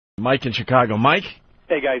Mike in Chicago. Mike?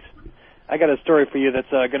 Hey, guys. I got a story for you that's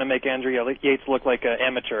going to make Andrea Yates look like an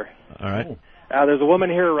amateur. All right. There's a woman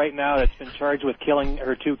here right now that's been charged with killing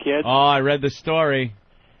her 2 kids. Oh, I read the story.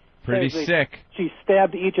 Pretty sick. She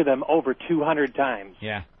stabbed each of them over 200 times.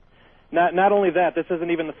 Yeah. Not only that, this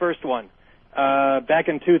isn't even the first one. Back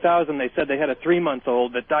in 2000, they said they had a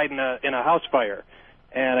 3-month-old that died in a house fire.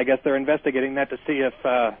 And I guess they're investigating that to see if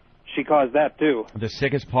she caused that, too. The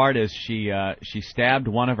sickest part is she stabbed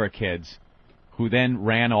one of her kids, who then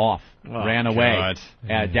ran away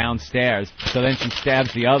downstairs. So then she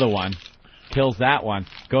stabs the other one, kills that one,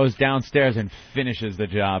 goes downstairs and finishes the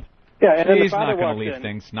job. Yeah, and She's not going to leave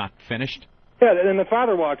things not finished. Yeah, and the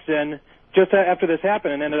father walks in just after this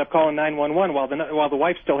happened and ended up calling 911 while the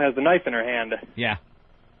wife still has the knife in her hand. Yeah,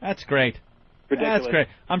 that's great. Ridiculous. That's great.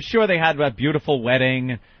 I'm sure they had a beautiful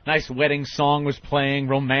wedding. Nice wedding song was playing,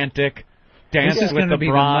 romantic. Danced with the bride. This is going to be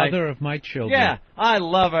the mother of my children. Yeah, I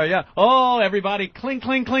love her. Yeah. Oh, everybody, clink,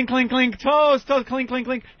 clink, clink, clink, clink. Toast, toast, clink, clink,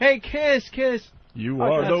 clink. Hey, kiss, kiss. You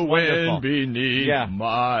are the wind beneath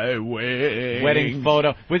my wings. Wedding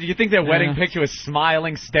photo. Do you think their wedding picture was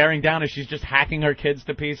smiling, staring down as she's just hacking her kids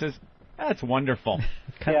to pieces? That's wonderful.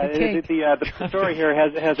 The story here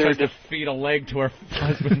has her tries to feed a leg to her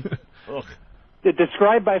husband. Ugh.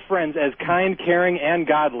 Described by friends as kind, caring, and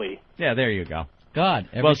godly. Yeah, there you go. God.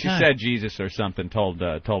 She said Jesus or something told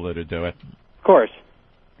her to do it. Of course.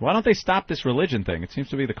 Why don't they stop this religion thing? It seems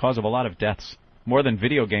to be the cause of a lot of deaths. More than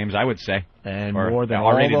video games, I would say. And more than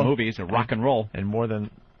R-rated movies or rock and roll. And more than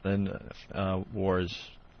wars,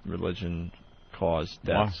 religion caused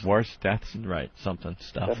deaths. Wars, deaths? Right, something.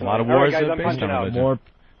 Stuff. That's a lot of wars are based on religion. More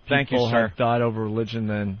Thank you, people sir. have died over religion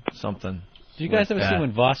than something. Did you guys ever see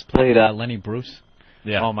when Voss played Lenny Bruce?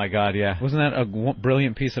 Yeah. Oh, my God, yeah. Wasn't that a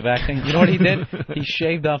brilliant piece of acting? You know what he did? He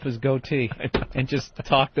shaved off his goatee and just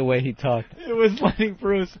talked the way he talked. It was Lenny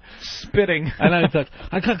Bruce spitting. And then he thought,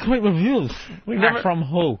 I got great reviews. From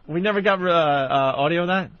who? We never got audio of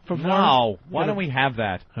that performed? No. Why don't we have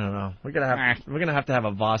that? I don't know. We're gonna have to have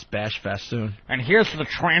a Voss Bash Fest soon. And here's the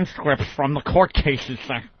transcripts from the court cases,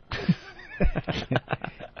 sir.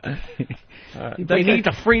 We need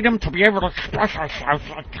the freedom to be able to express ourselves.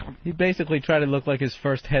 He basically tried to look like his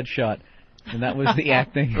first headshot, and that was the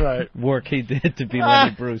acting work he did to be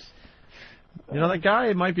Lenny Bruce. You know, that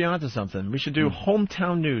guy might be onto something. We should do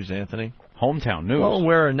hometown news, Anthony. Hometown news? Well,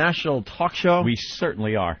 we're a national talk show. We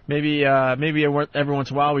certainly are. Maybe every once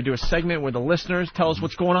in a while we do a segment where the listeners tell us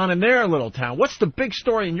what's going on in their little town. What's the big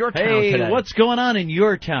story in your town today? Hey, what's going on in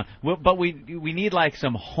your town? But we need like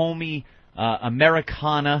some homey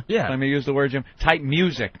Americana, if I'm going to use the word, Jim, type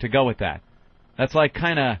music to go with that. That's like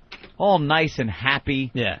kind of all nice and happy.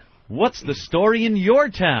 Yeah. What's the story in your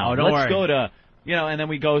town? Oh, don't Let's worry. go to, and then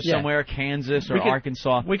we go somewhere, Kansas or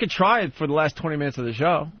Arkansas. We could try it for the last 20 minutes of the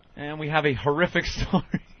show. And we have a horrific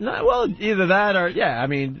story. No, well, either that or, I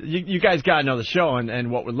mean, you guys got to know the show and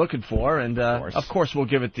what we're looking for. And, of course, we'll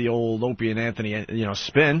give it the old Opie and Anthony,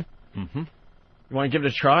 spin. Mm-hmm. You want to give it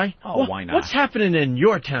a try? Oh, why not? What's happening in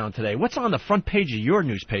your town today? What's on the front page of your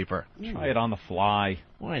newspaper? Try it on the fly.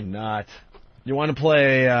 Why not? You want to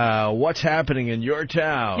play What's Happening in Your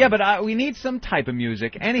Town? Yeah, but we need some type of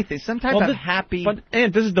music, anything, some type of happy... But,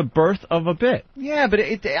 and this is the birth of a bit. Yeah, but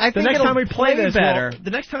I think the next time we play this, better.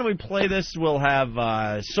 The next time we play this, we'll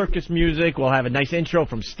have circus music. We'll have a nice intro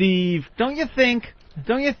from Steve. Don't you think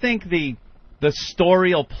the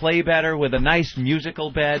story will play better with a nice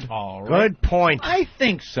musical bed? All right. Good point. I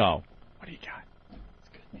think so. What do you got? It's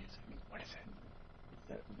good music. What is it?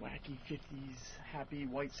 That wacky 50s, happy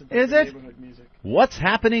white suburban neighborhood music. What's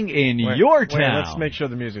happening in your town? Wait, let's make sure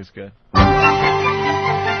the music's good. And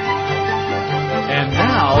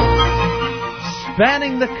now,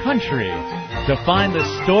 spanning the country to find the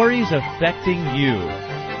stories affecting you.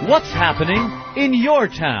 What's happening in your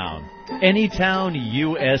town? Anytown,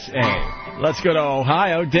 USA. Let's go to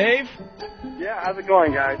Ohio. Dave? Yeah, how's it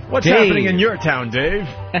going, guys? What's happening in your town, Dave?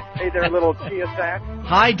 Hey there, little Chia Sack.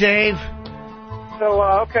 Hi, Dave. So,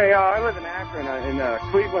 I live in Akron. In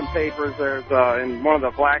Cleveland papers, there's, in one of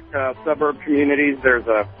the black suburb communities, there's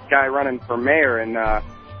a guy running for mayor, and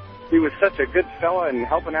he was such a good fella and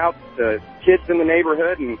helping out the kids in the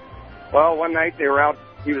neighborhood. And, well, one night he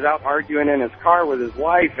was out arguing in his car with his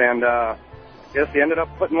wife, and I guess he ended up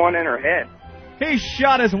putting one in her head. He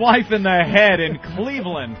shot his wife in the head in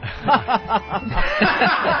Cleveland.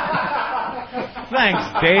 Thanks,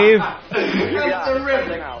 Dave. That's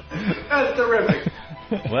terrific. That's terrific.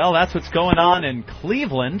 Well, that's what's going on in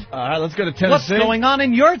Cleveland. All right, let's go to Tennessee. What's going on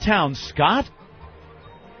in your town, Scott?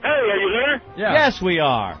 Hey, are you there? Yeah. Yes, we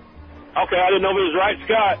are. Okay, I didn't know if it was right,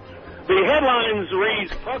 Scott. The headlines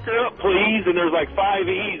reads, "Pucker up, please," and there's like 5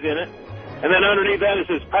 E's in it. And then underneath that it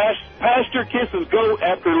says, "Pastor kisses goat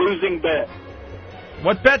after losing bet."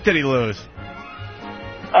 What bet did he lose?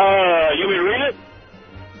 You want me to read it?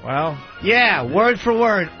 Well, yeah, word for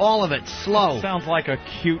word, all of it, slow. Sounds like a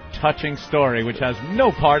cute, touching story, which has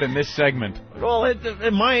no part in this segment. Well,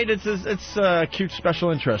 it might. It's a cute special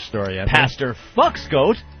interest story. Pastor fucks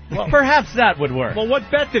goat? Well, perhaps that would work. Well, what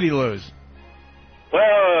bet did he lose?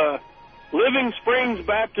 Well, Living Springs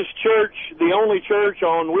Baptist Church, the only church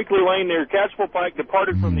on Weekly Lane near Catchpole Pike,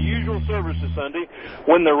 departed from the usual services Sunday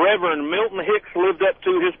when the Reverend Milton Hicks lived up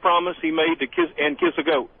to his promise he made to kiss a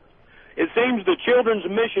goat. It seems the children's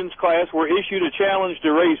missions class were issued a challenge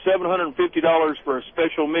to raise $750 for a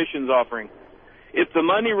special missions offering. If the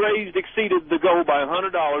money raised exceeded the goal by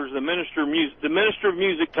 $100, the minister of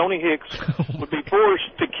music, Tony Hicks, would be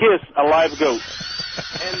forced to kiss a live goat.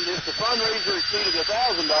 And if the fundraiser exceeded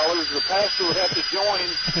 $1,000, the pastor would have to join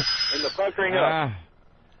in the puckering up.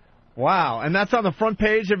 Wow, and that's on the front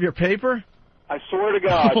page of your paper? I swear to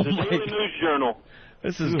God, the Daily News Journal.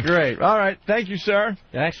 This is great. All right, thank you, sir.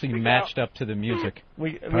 It actually matched up to the music.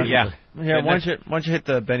 Yeah. Here, why don't you hit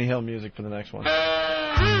the Benny Hill music for the next one?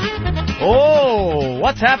 Oh,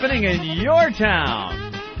 what's happening in your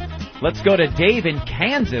town? Let's go to Dave in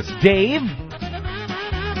Kansas. Dave?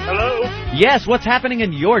 Hello? Yes, what's happening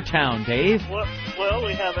in your town, Dave? Well,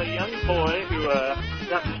 we have a young boy who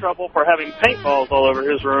got in trouble for having paintballs all over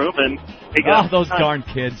his room, and he got those darn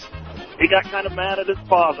kids. He got kind of mad at his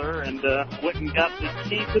father and went and got the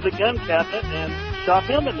key to the gun cabinet and shot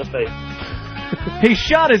him in the face. He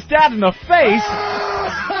shot his dad in the face?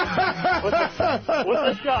 with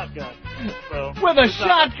a shotgun. So, with a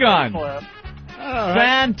shotgun? Right.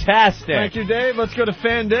 Fantastic. Thank you, Dave. Let's go to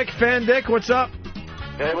Fan Dick. Fan Dick, what's up?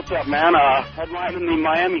 Hey, what's up, man? Headline in the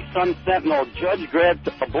Miami Sun-Sentinel, judge grants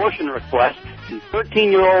abortion request to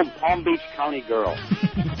 13-year-old Palm Beach County girl.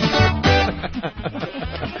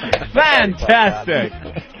 Fantastic.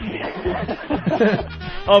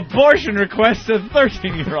 Abortion request to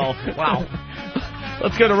 13-year-old. Wow.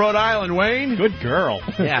 Let's go to Rhode Island, Wayne. Good girl.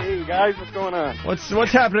 Yeah. Hey, guys, what's going on?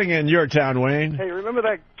 What's happening in your town, Wayne? Hey, remember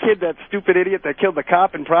that kid, that stupid idiot that killed the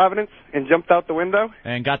cop in Providence and jumped out the window?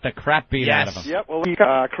 And got the crap beat out of him. Yep, well,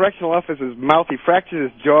 correctional officer's mouth, he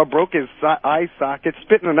fractured his jaw, broke his eye socket,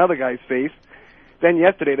 spit in another guy's face. Then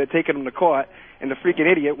yesterday, they're taking him to court, and the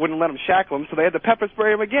freaking idiot wouldn't let him shackle him, so they had to pepper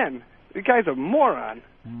spray him again. The guy's a moron.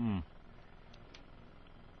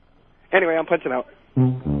 Anyway, I'm punching out.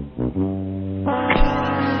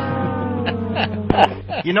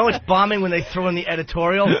 You know it's bombing when they throw in the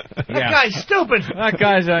editorial? That guy's stupid. That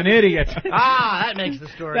guy's an idiot. That makes the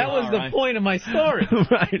story. That was the point of my story.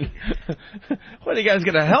 Right. When are you guys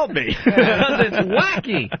going to help me? Because it's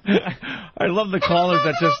wacky. I love the callers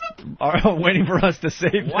that just are waiting for us to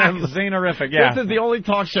save them. Xenorific, yeah. This is the only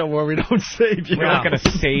talk show where we don't save you. We're not going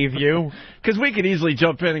to save you. Because we could easily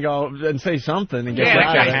jump in and go and say something and get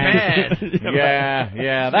that guy's mad.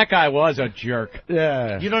 Yeah, that guy was a jerk.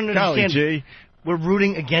 Yeah. You don't understand. G. We're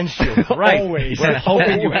rooting against you. Right. Always. We're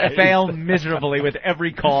hoping you fail miserably with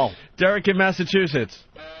every call. Derek in Massachusetts.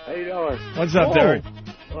 How you doing? What's up, Derek?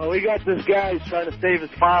 Well, we got this guy who's trying to save his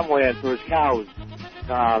farmland for his cows.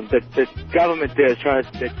 The government there is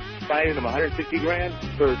they're finding him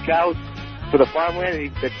 $150,000 for his cows, for the farmland,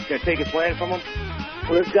 and they're going to take his land from him.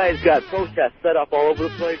 Well, this guy's got protests set up all over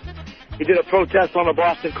the place. He did a protest on the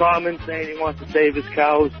Boston Commons saying he wants to save his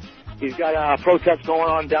cows. He's got protests going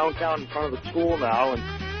on downtown in front of the school now, and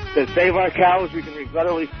to save our cows, we can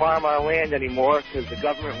regrettably farm our land anymore because the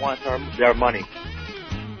government wants their money.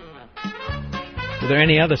 Are there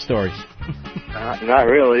any other stories? Not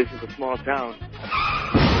really. This is a small town.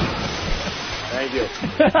 Thank you.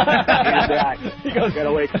 He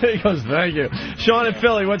goes, thank you. Sean in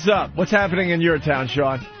Philly, what's up? What's happening in your town,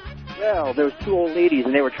 Sean? Well, there was two old ladies,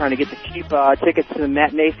 and they were trying to get the cheap tickets to the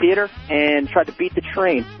matinee theater and tried to beat the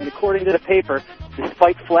train. And according to the paper,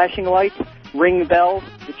 despite flashing lights, ring bells,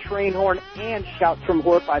 the train horn, and shouts from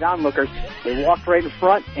horrified onlookers, they walked right in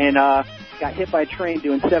front and got hit by a train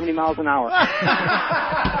doing 70 miles an hour.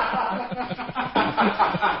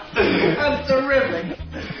 That's terrific.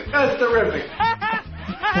 That's terrific.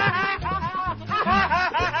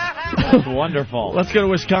 That's wonderful. Let's go to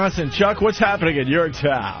Wisconsin. Chuck, what's happening in your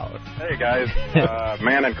town? Hey, guys.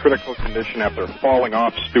 Man in critical condition after falling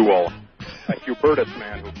off stool. A Hubertus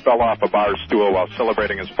man who fell off a bar stool while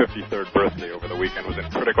celebrating his 53rd birthday over the weekend was in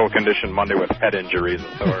critical condition Monday with head injuries,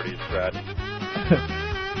 authorities said.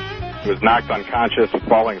 He was knocked unconscious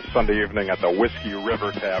following Sunday evening at the Whiskey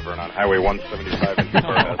River Tavern on Highway 175 in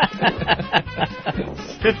New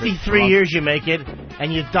 53 years you make it,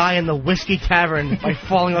 and you die in the Whiskey Tavern by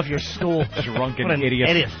falling off your stool. Drunken What an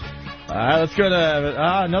idiot. All right, let's go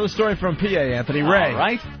to another story from PA, Anthony. Ray. All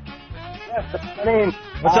right. Yes, I mean,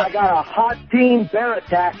 I got a hot teen bear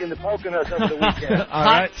attack in the Poconos over the weekend.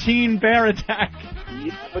 Hot teen bear attack.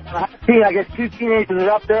 With the hot teen, I guess 2 teenagers are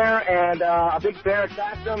up there, and a big bear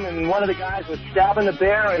attacked them, and one of the guys was stabbing the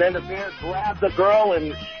bear, and then the bear grabbed the girl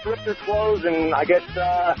and stripped her clothes, and I guess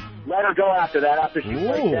let her go after that, after she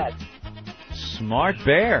played dead. Smart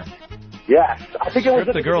bear. Yes. I think it was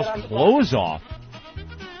Stripped the girl's clothes off.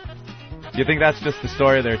 You think that's just the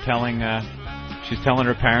story they're telling? She's telling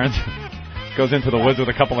her parents. Goes into the woods with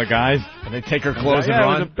a couple of guys. And they take her clothes and run?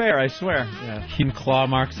 run? It was a bear, I swear. Yeah. Huge claw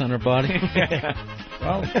marks on her body.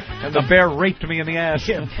 Well, and the bear raped me in the ass.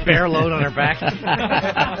 Bear load on her back.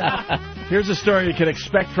 Here's a story you can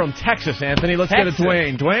expect from Texas, Anthony. Let's get to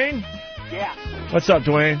Dwayne. Dwayne? Yeah. What's up,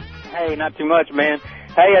 Dwayne? Hey, not too much, man.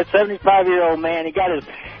 Hey, a 75-year-old man, he got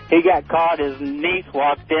caught. His niece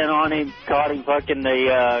walked in on him, caught him fucking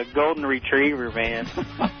the golden retriever, man.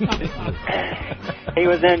 he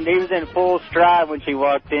was in full stride when she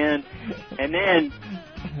walked in, and then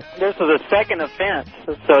this was a second offense.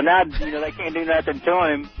 So now they can't do nothing to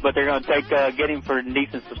him, but they're going to get him for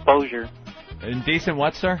indecent exposure. Indecent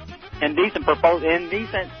what, sir? Indecent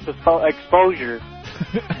exposure.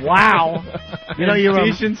 Wow. You're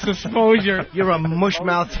indecent exposure. You're a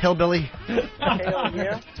mush-mouthed hillbilly. Hell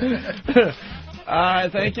yeah. All right,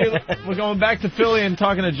 thank you. We're going back to Philly and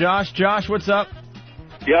talking to Josh. Josh, what's up?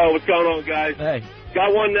 Yo, what's going on, guys? Hey.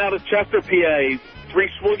 Got one out of Chester, PA. 3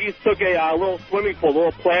 swoogies took a little swimming pool,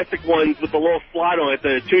 little plastic ones with a little slide on it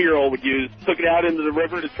that a 2-year-old would use. Took it out into the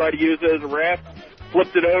river to try to use it as a raft.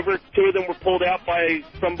 Flipped it over. 2 of them were pulled out by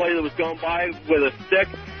somebody that was going by with a stick.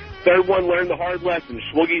 3rd one learned the hard lesson.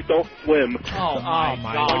 Swoogies don't swim. Oh, my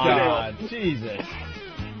God. Jesus.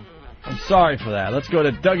 I'm sorry for that. Let's go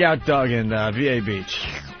to Dugout Doug in VA Beach.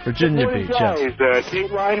 Virginia Beach. Guys,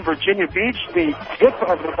 Dateline, Virginia Beach, the tip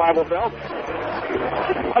of the Bible Belt.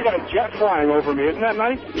 I got a jet flying over me. Isn't that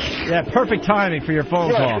nice? Yeah, perfect timing for your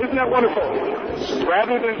phone call. Isn't that wonderful?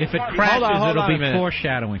 Rather than if it crashes, it'll be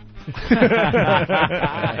foreshadowing.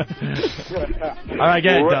 All right,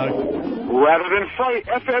 get it, Doug. Rather than fight,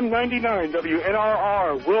 FM 99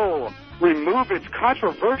 WNRR will remove its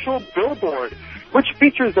controversial billboard, which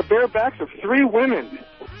features the bare backs of 3 women.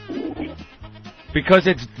 Because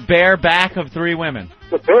it's bare back of 3 women.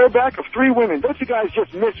 The bare back of 3 women. Don't you guys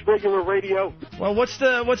just miss regular radio? Well, what's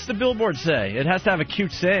the billboard say? It has to have a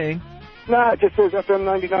cute saying. Nah, it just says FM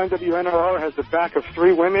 99 WNRR has the back of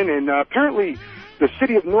 3 women, and apparently the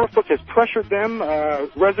city of Norfolk has pressured them,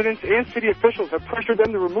 residents and city officials have pressured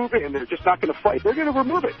them to remove it, and they're just not going to fight. They're going to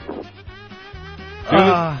remove it.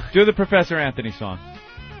 Do the Professor Anthony song.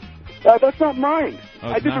 That's not mine. Oh,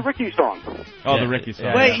 I did the Ricky song. Oh, the Ricky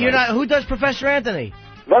song. Wait, you're not. Who does Professor Anthony?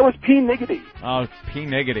 That was P. Niggity. Oh, P.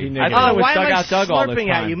 Niggity. I thought it was why am I Dugout Doug all this slurping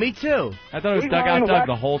time. at you? Me too. I thought it was Dugout Doug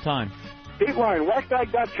the whole time. Dateline,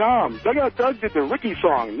 whackbag.com. Dugout Doug did the Ricky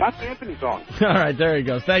song, not the Anthony song. All right, there he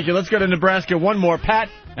goes. Thank you. Let's go to Nebraska. One more. Pat?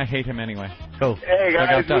 I hate him anyway. Cool. Hey,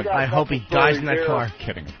 guys. Doug. I hope he dies in that car.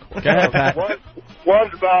 Kidding, of course. Go ahead, Pat.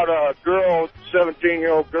 One's about a girl,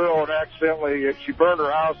 17-year-old girl, and she burned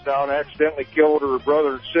her house down and accidentally killed her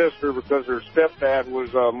brother and sister because her stepdad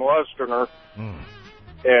was molesting her.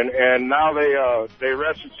 And now they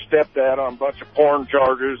arrested stepdad on a bunch of porn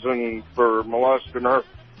charges and for molesting her.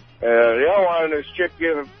 The other one, this chick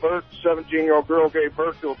gave birth, 17-year-old girl gave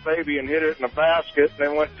birth to a baby and hid it in a basket, and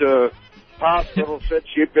then went to hospital, said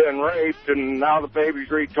she'd been raped, and now the baby's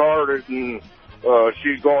retarded, and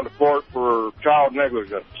she's going to court for child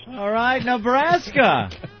negligence. All right,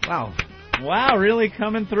 Nebraska. Wow, really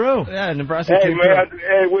coming through. Yeah, Nebraska. Hey, man,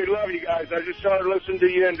 hey, we love you guys. I just started listening to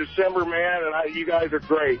you in December, man, and you guys are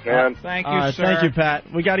great, man. Thank you, sir. Thank you, Pat.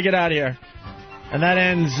 We got to get out of here. And that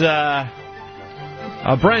ends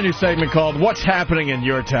a brand new segment called What's Happening in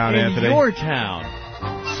Your Town, Anthony? In your town.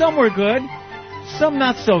 Some were good, some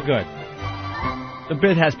not so good. The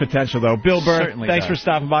bid has potential, though. Bill Burr, Certainly thanks does. for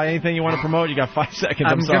stopping by. Anything you want to promote? You got 5 seconds.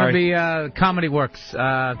 I'm going to sorry. be Comedy Works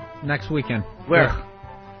next weekend. Where?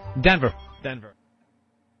 Denver.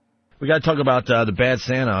 We got to talk about the bad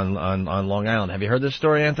Santa on Long Island. Have you heard this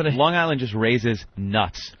story, Anthony? Long Island just raises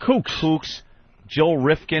nuts. Kooks. Joel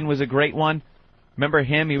Rifkin was a great one. Remember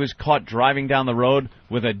him? He was caught driving down the road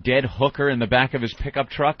with a dead hooker in the back of his pickup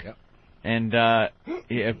truck. Yep. And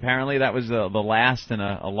apparently that was the last in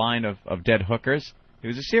a line of dead hookers. He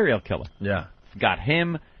was a serial killer. Yeah. Got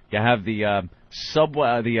him. You have the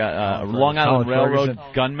Long Island Railroad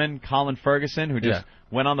gunman, Colin Ferguson, who just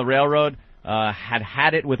went on the railroad,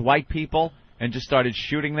 had it with white people, and just started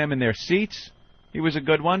shooting them in their seats. He was a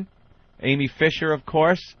good one. Amy Fisher, of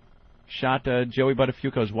course, shot Joey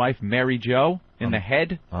Buttafuoco's wife, Mary Jo, in the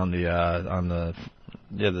head. On the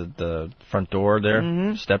front door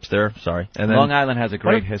there, steps there, sorry. And then, Long Island has a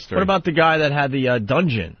great history. What about the guy that had the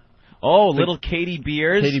dungeon? Oh, little Katie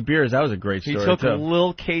Beers. Katie Beers, that was a great story, He took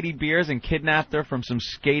little Katie Beers and kidnapped her from some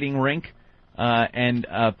skating rink and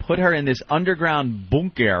put her in this underground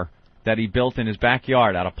bunker that he built in his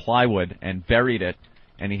backyard out of plywood and buried it.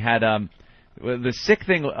 And he had the sick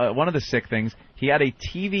thing. One of the sick things, he had a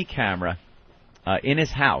TV camera in his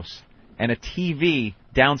house and a TV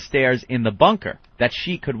downstairs in the bunker that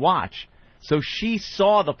she could watch. So she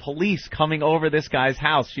saw the police coming over this guy's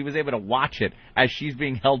house. She was able to watch it as she's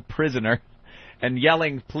being held prisoner and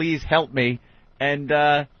yelling, "Please help me."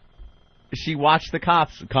 And she watched the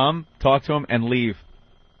cops come, talk to him, and leave.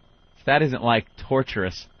 That isn't, like,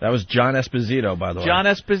 torturous. That was John Esposito, by the way. John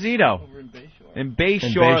Esposito. Over in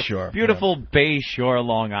Bayshore. Beautiful Bayshore,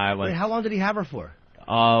 Long Island. Wait, how long did he have her for?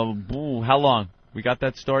 How long? We got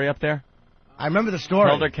that story up there? I remember the story.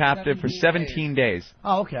 Held her captive for 17 days.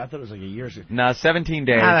 Oh, okay. I thought it was like a year. No, 17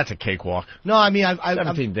 days. That's a cakewalk. No, I mean,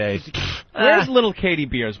 17 days. Where's little Katie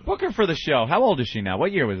Beers? Book her for the show. How old is she now?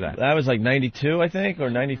 What year was that? That was like 92, I think,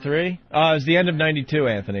 or 93. It was the end of 92,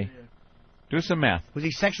 Anthony. Do some math. Was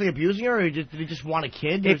he sexually abusing her, or did he just want a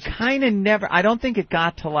kid? It kind of never... I don't think it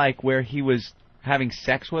got to, like, where he was having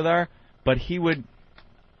sex with her, but he would...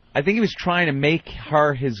 I think he was trying to make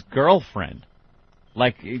her his girlfriend.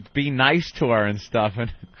 Like, be nice to her and stuff.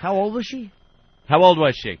 And how old was she? How old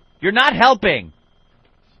was she? You're not helping.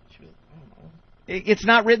 It's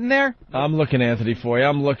not written there? I'm looking, Anthony, for you.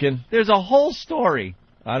 I'm looking. There's a whole story.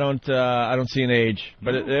 I don't see an age,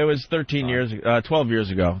 but it was 12 years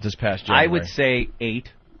ago, this past January. I would say 8,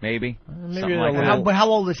 maybe. Maybe like that. But how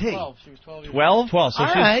old was he? 12. She was 12 years 12? 12, so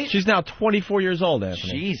right. she's now 24 years old,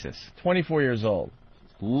 Anthony. Jesus. 24 years old.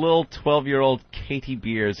 Little 12-year-old Katie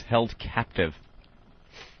Beers held captive.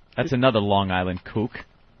 That's another Long Island kook.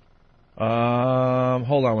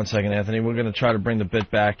 Hold on one second, Anthony. We're going to try to bring the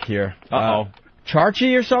bit back here. Uh-oh.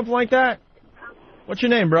 Charchi or something like that? What's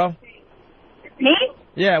your name, bro? Me?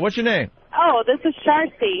 Yeah, what's your name? Oh, this is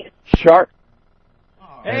Sharcy. Sharp.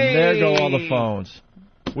 Hey. And there go all the phones.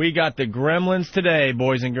 We got the gremlins today,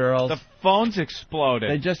 boys and girls. The phones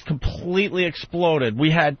exploded. They just completely exploded.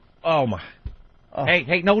 We had... Oh, my... Oh.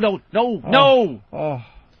 Hey, no! Oh.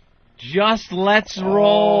 Just let's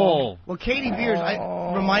roll. Well, Katie Beers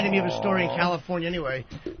reminded me of a story in California anyway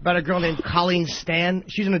about a girl named Colleen Stan.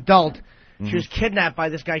 She's an adult. Mm-hmm. She was kidnapped by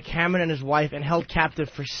this guy Cameron and his wife and held captive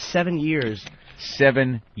for 7 years.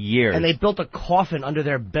 7 years. And they built a coffin under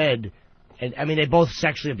their bed. And I mean, they both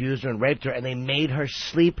sexually abused her and raped her, and they made her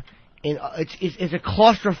sleep in. It's a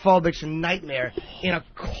claustrophobic nightmare in a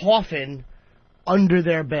coffin under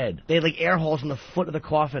their bed. They had like air holes in the foot of the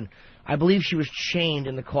coffin. I believe she was chained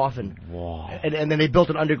in the coffin. Wow. And then they built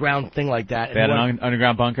an underground thing like that. They had an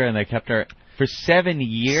underground bunker, and they kept her for 7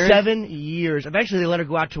 years? 7 years. Eventually, they let her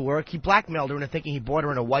go out to work. He blackmailed her into thinking he bought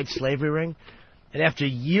her in a white slavery ring. And after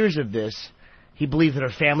years of this, he believed that her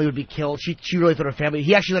family would be killed. She really thought her family...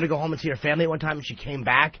 He actually let her go home and see her family at one time, and she came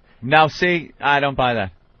back. Now, see, I don't buy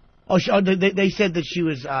that. They said that she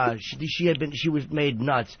was she was made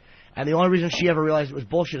nuts. And the only reason she ever realized it was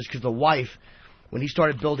bullshit is because the wife... When he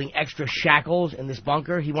started building extra shackles in this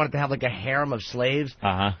bunker, he wanted to have like a harem of slaves.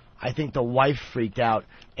 Uh-huh. I think the wife freaked out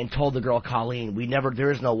and told the girl, Colleen,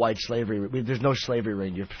 there is no white slavery. There's no slavery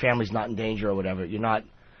ring. Your family's not in danger or whatever. You're not.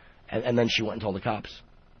 And then she went and told the cops.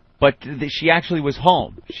 But she actually was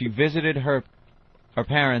home. She visited her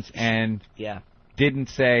parents and didn't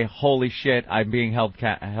say, holy shit, I'm being held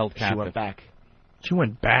captive. She went back. She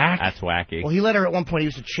went back? That's wacky. Well, he let her at one point. He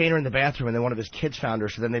used to chain her in the bathroom, and then one of his kids found her,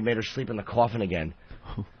 so then they made her sleep in the coffin again.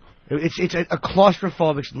 It's a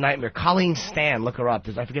claustrophobic nightmare. Colleen Stan, look her up.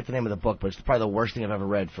 I forget the name of the book, but it's probably the worst thing I've ever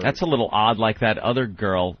read. That's a little odd, like that other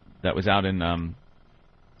girl that was out in,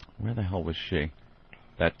 where the hell was she?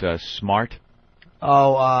 That Smart?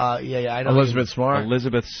 Oh, yeah, I know. Elizabeth Smart?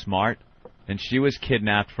 Elizabeth Smart. And she was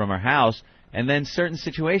kidnapped from her house. And then certain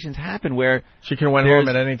situations happen where she can went home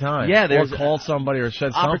at any time. Yeah, there's or called somebody or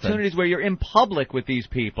said opportunities where you're in public with these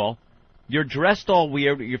people. You're dressed all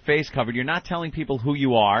weird, with your face covered. You're not telling people who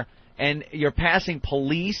you are, and you're passing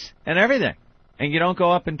police and everything. And you don't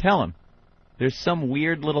go up and tell them. There's some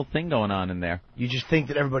weird little thing going on in there. You just think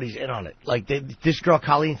that everybody's in on it. Like this girl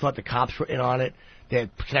Colleen thought the cops were in on it. They had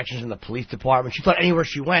connections in the police department. She thought anywhere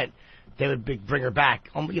she went, they would bring her back.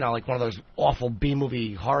 Like one of those awful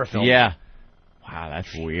B-movie horror films. Yeah. Wow,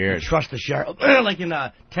 that's weird. You trust the sheriff. Like in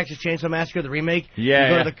Texas Chainsaw Massacre, the remake. Yeah.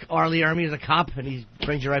 You go to the Arlie Ermy as a cop, and he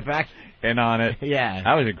brings you right back. In on it. Yeah.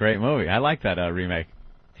 That was a great movie. I like that remake.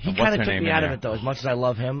 He kind of took me out of it, though, as much as I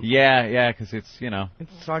love him. Yeah, because it's,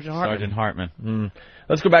 It's Sergeant Hartman. Sergeant Hartman.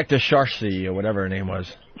 Let's go back to Sharcy, or whatever her name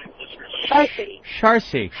was. Sharcy.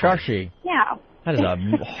 Yeah. That is a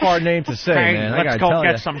hard name to say, Hey, man. let's go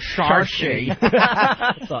get some Sharcy.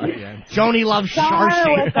 Joni loves Char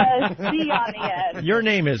Sharcy. with a C on the end. Your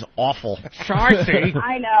name is awful. Sharcy.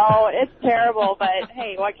 I know, it's terrible, but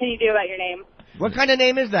hey, what can you do about your name? What kind of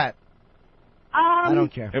name is that? I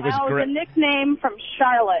don't care. It was Well, great. a nickname from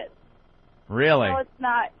Charlotte. Really? No, it's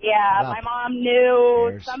not. Yeah, my mom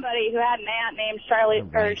knew somebody who had an aunt named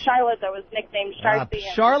Charlotte that was nicknamed Sharcy.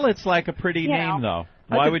 and- Charlotte's like a pretty You name, know.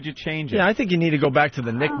 though. Why would you change it? Yeah, I think you need to go back to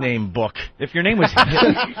the nickname book. If your name was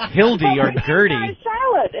Hildy or It's Gertie, not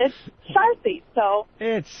Charlotte. It's Sharcy. So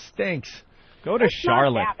It stinks. go to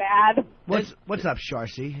Charlotte. not that bad. What's up,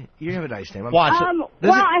 Sharcy? You have a nice name. Watch it.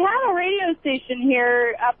 Well, I have a radio station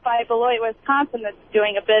here up by Beloit, Wisconsin, that's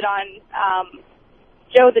doing a bit on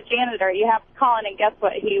Joe the janitor. You have to call in and guess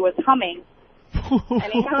what he was humming.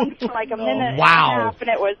 And he hummed for like a minute and a half, and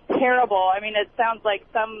it was terrible. I mean, it sounds like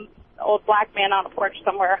some old black man on a porch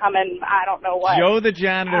somewhere humming, I don't know what. Joe the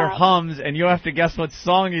janitor hums, and you have to guess what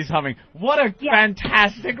song he's humming. What a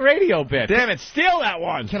fantastic radio bit! Damn it, steal that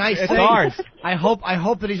one. Can I It's say, ours. I hope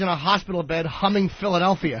that he's in a hospital bed humming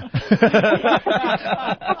Philadelphia.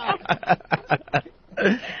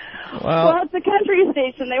 Well, it's a country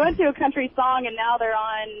station. They went to a country song, and now they're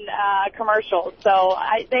on commercials. So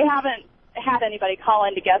they haven't had anybody call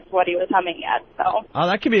in to guess what he was humming yet. So. Oh,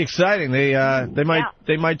 that could be exciting. They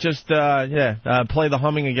might just play the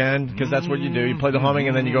humming again, because that's what you do. You play the humming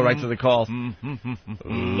and then you go right to the calls.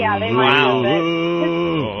 Yeah, they might.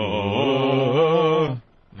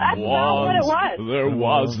 That's not what it was. There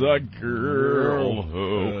was a girl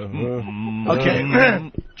who... Okay,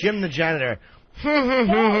 Jim the janitor. All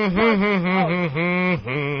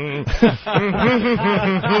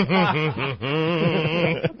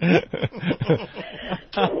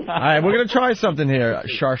right, we're going to try something here,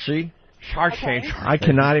 Sharcy. I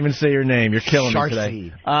cannot even say your name. You're killing me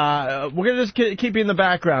today. We're going to just keep you in the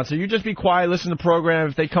background, so you just be quiet, listen to the program.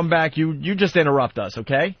 If they come back, you just interrupt us,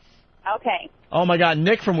 okay? Okay. Oh, my God.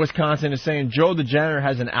 Nick from Wisconsin is saying Joe the Janitor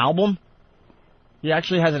has an album. He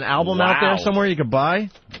actually has an album out there somewhere you could buy.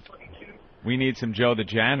 We need some Joe the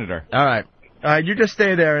janitor. All right. You just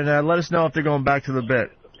stay there and let us know if they're going back to the bit.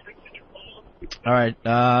 All right.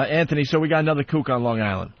 Anthony, so we got another kook on Long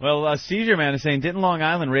Island. Well, Seizure Man is saying, didn't Long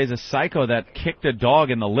Island raise a psycho that kicked a dog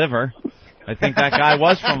in the liver? I think that guy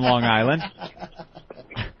was from Long Island.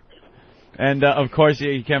 And, of course,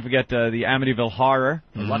 you can't forget the Amityville Horror.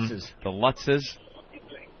 The Lutzes. The Lutzes.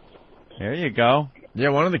 There you go. Yeah,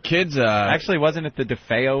 one of the kids... actually, wasn't it the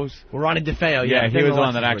DeFeos? Ronnie DeFeo, yeah. He was the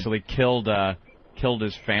one that actually killed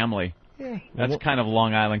his family. Yeah. That's kind of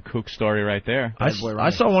Long Island kook story right there. I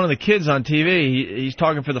saw one of the kids on TV. He's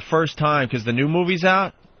talking for the first time because the new movie's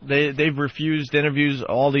out. They've refused interviews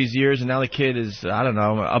all these years, and now the kid is, I don't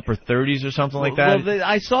know, upper 30s or something like that. Well,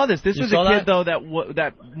 I saw this. This You was a saw kid, that? though,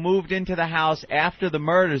 that moved into the house after the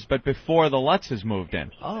murders, but before the Lutzes moved in.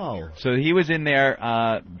 Oh. So he was in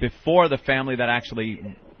there before the family that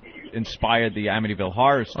actually inspired the Amityville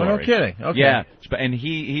Horror story. Oh, no kidding. Okay. Yeah, and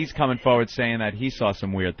he's coming forward saying that he saw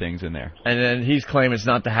some weird things in there. And then he's claiming it's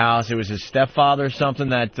not the house. It was his stepfather or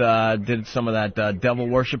something that did some of that devil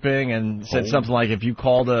worshipping and said something like, if you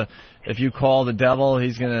call the devil,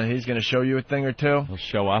 he's gonna show you a thing or two. He'll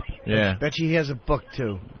show up. Yeah. Bet you he has a book,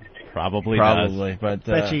 too. Probably. But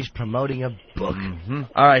Bet you he's promoting a book.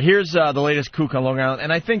 All right, here's the latest kook on Long Island.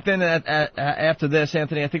 And I think then after this,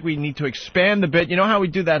 Anthony, I think we need to expand a bit. You know how we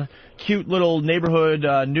do that cute little neighborhood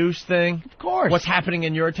news thing? Of course. What's happening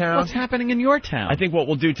in your town? What's happening in your town? I think what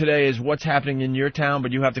we'll do today is what's happening in your town,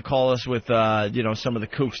 but you have to call us with some of the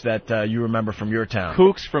kooks that you remember from your town.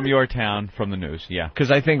 Kooks from your town from the news, yeah. Because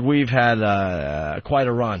I think we've had quite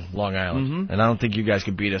a run, Long Island. And I don't think you guys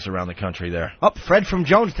could beat us around the country there. Oh, Fred from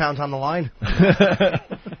Jonestown's on the line.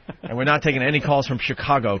 And we're not taking any calls from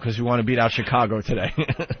Chicago because we want to beat out Chicago today.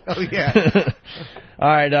 Oh, yeah. All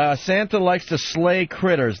right, Santa likes to slay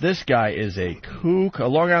critters. This guy is a kook. A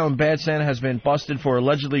Long Island bad Santa has been busted for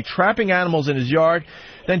allegedly trapping animals in his yard,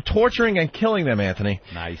 then torturing and killing them, Anthony.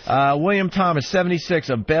 Nice. William Thomas, 76,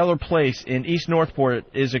 of Baylor Place in East Northport,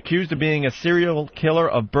 is accused of being a serial killer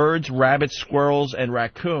of birds, rabbits, squirrels, and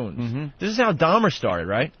raccoons. This is how Dahmer started,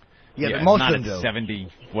 right? Yeah, but most not of them at do. 70,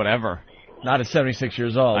 whatever. Not at 76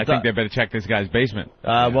 years old. I think they better check this guy's basement.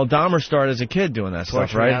 Well, Dahmer started as a kid doing that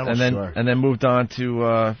stuff, right? Animal, and then moved on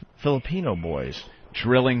to Filipino boys.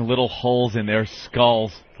 Drilling little holes in their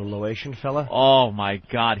skulls. The Laotian fella? Oh, my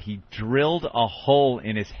God. He drilled a hole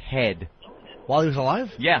in his head. While he was alive?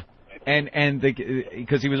 Yeah. And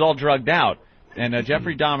because he was all drugged out. And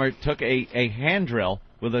Jeffrey Dahmer took a hand drill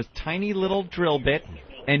with a tiny little drill bit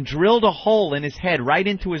and drilled a hole in his head right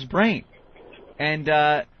into his brain. And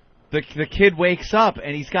the kid wakes up,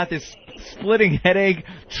 and he's got this splitting headache,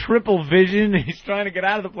 triple vision. He's trying to get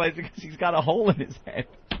out of the place because he's got a hole in his head.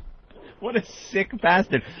 What a sick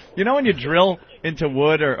bastard. You know when you drill into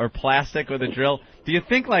wood or plastic with a drill, do you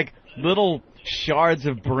think like little shards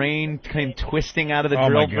of brain came twisting out of the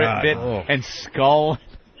drill bit and skull?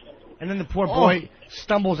 And then the poor boy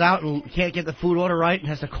stumbles out and can't get the food order right and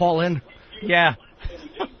has to call in. Yeah.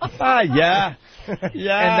 Yeah.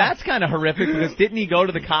 And that's kind of horrific because didn't he go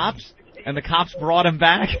to the cops? And the cops brought him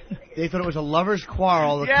back? They thought it was a lover's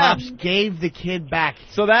quarrel. The cops gave the kid back.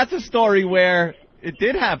 So that's a story where it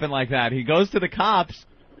did happen like that. He goes to the cops,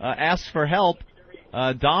 asks for help.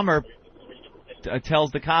 Dahmer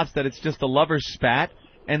tells the cops that it's just a lover's spat,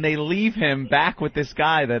 and they leave him back with this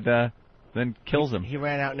guy that then kills him. He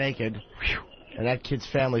ran out naked. And that kid's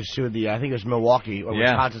family sued I think it was Milwaukee or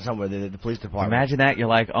Wisconsin somewhere, the police department. Imagine that. You're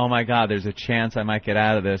like, oh, my God, there's a chance I might get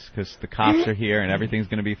out of this because the cops are here and everything's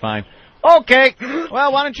going to be fine. Okay,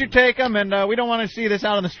 well, why don't you take him, and we don't want to see this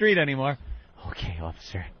out on the street anymore. Okay,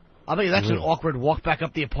 officer. I'll bet you that's an awkward walk back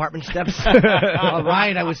up the apartment steps.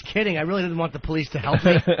 Ryan, I was kidding. I really didn't want the police to help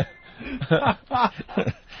me.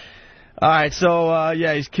 All right, so,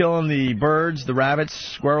 he's killing the birds, the rabbits,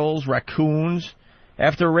 squirrels, raccoons.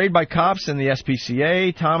 After a raid by cops in the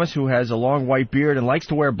SPCA, Thomas, who has a long white beard and likes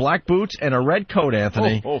to wear black boots and a red coat,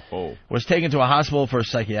 Anthony, was taken to a hospital for a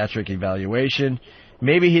psychiatric evaluation.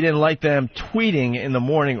 Maybe he didn't like them tweeting in the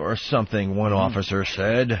morning or something, one officer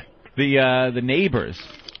said. The neighbors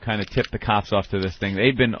kind of tipped the cops off to this thing.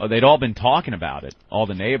 They'd all been talking about it, all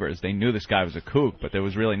the neighbors. They knew this guy was a kook, but there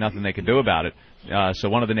was really nothing they could do about it. So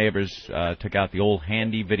one of the neighbors took out the old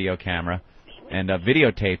handy video camera and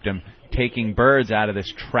videotaped him taking birds out of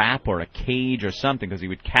this trap or a cage or something because he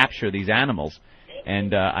would capture these animals.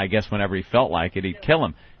 And I guess whenever he felt like it, he'd kill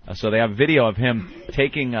them. So they have video of him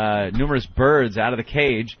taking numerous birds out of the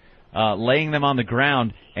cage, laying them on the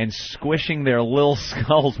ground, and squishing their little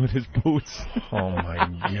skulls with his boots. Oh, my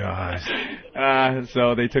gosh.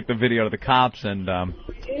 So they took the video to the cops, and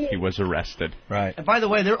he was arrested. Right. And by the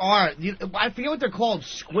way, I forget what they're called,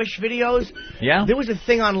 squish videos? Yeah. There was a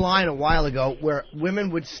thing online a while ago where women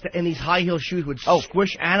would, in these high-heel shoes, would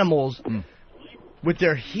squish animals with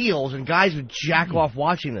their heels, and guys would jack off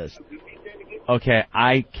watching this. Okay,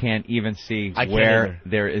 I can't even see where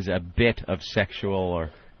there is a bit of sexual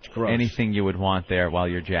or anything you would want there while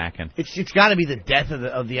you're jacking. It's got to be the death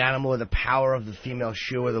of the animal or the power of the female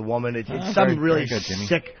shoe or the woman. It's some really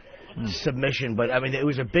sick submission, but I mean it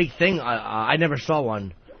was a big thing. I never saw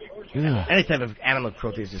one. Any type of animal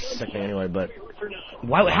cruelty is just sickening anyway. But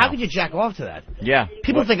how could you jack off to that? Yeah.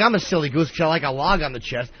 People think I'm a silly goose because I like a log on the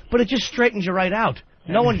chest, but it just straightens you right out.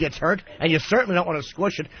 No one gets hurt, and you certainly don't want to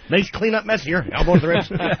squish it. Nice clean-up mess here. Elbow to the ribs.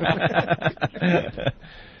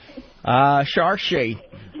 Sharkshay.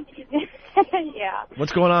 Yeah.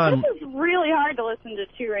 What's going on? This is really hard to listen to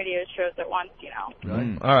two radio shows at once, you know.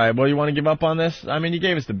 All right, well, you want to give up on this? I mean, you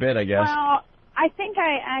gave us the bit, I guess. Well, I think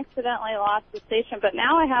I accidentally lost the station, but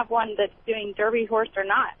now I have one that's doing Derby Horse or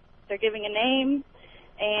Not. They're giving a name,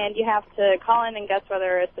 and you have to call in and guess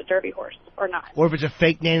whether it's a Derby Horse or not. Or if it's a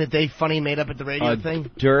fake name that they funny made up at the radio thing.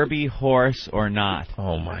 Derby Horse or Not.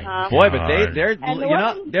 Oh my God. Boy, but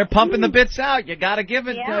they're pumping the bits out. You got to give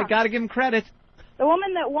it got to give them credit. The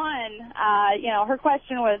woman that won, her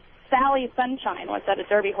question was Sally Sunshine, was that a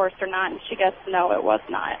Derby Horse or not? And she guessed no, it was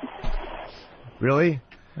not. Really?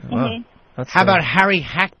 Mm-hmm. How about Harry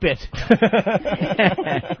Hackbit?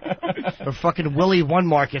 Or fucking Willie One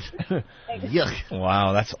Market? Yuck.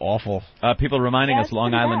 Wow, that's awful. People reminding us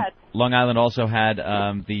Long Island also had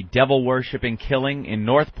the devil-worshipping killing in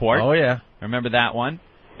Northport. Oh, yeah. Remember that one?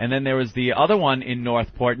 And then there was the other one in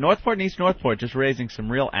Northport and East Northport, just raising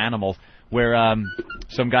some real animals, where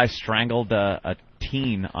some guy strangled a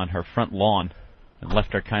teen on her front lawn and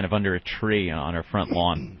left her kind of under a tree on her front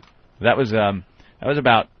lawn. That was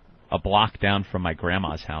about a block down from my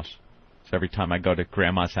grandma's house. So every time I go to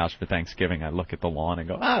grandma's house for Thanksgiving, I look at the lawn and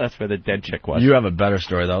go, that's where the dead chick was. You have a better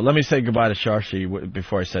story, though. Let me say goodbye to Sharshi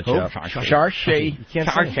before I set you up. Sharshi.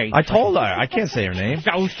 I told her. I can't say her name. It's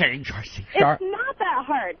not that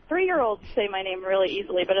hard. 3-year-olds say my name really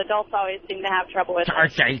easily, but adults always seem to have trouble with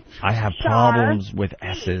it. I have problems with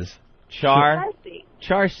S's. Charcy.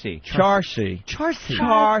 Charcy.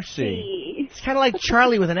 It's kind of like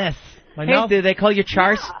Charlie with an S. Hey, do they call you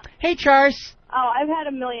Chars? Yeah. Hey, Chars. Oh, I've had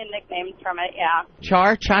a million nicknames from it, yeah.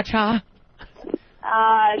 Cha-cha.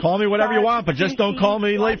 Call me whatever you want, but just don't call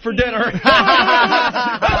me late for dinner.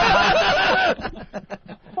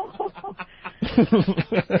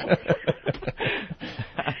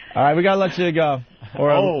 All right, we gotta let you go.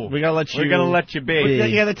 Or we gotta let you. We're gonna let you be.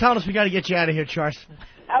 Yeah, they're telling us we gotta get you out of here, Charles.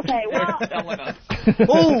 Okay, well.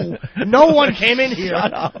 Oh, no one came in here.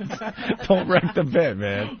 Shut up. Don't wreck the bit,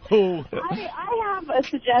 man. I have a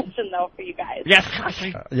suggestion, though, for you guys. Yes.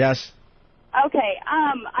 Yes. Okay,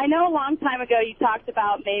 I know a long time ago you talked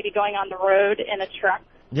about maybe going on the road in a truck.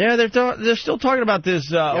 Yeah, they're still talking about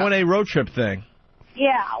this O&A road trip thing.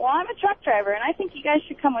 Yeah, well, I'm a truck driver, and I think you guys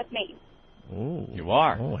should come with me. Oh, you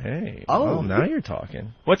are. Oh, hey. Oh, now you're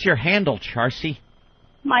talking. What's your handle, Charcy?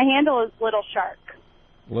 My handle is Little Shark.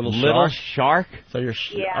 Little Shark? So you're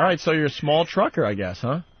Yeah. All right, so you're a small trucker, I guess,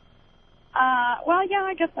 huh? Well, yeah,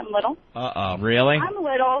 I guess I'm little. Really? I'm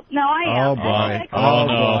little. No, I am. Oh, boy. Oh,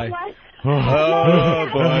 no. Oh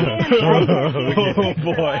boy!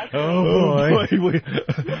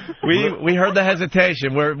 We heard the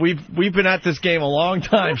hesitation. We've been at this game a long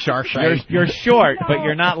time, Sharkshay. You're short, but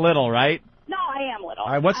you're not little, right? No, I am little.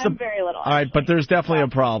 All right, I'm very little. All right, but there's definitely a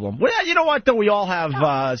problem. Well, you know what? Though we all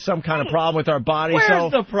have some kind of problem with our body.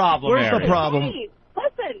 Where's the problem? Where's the problem? Hey,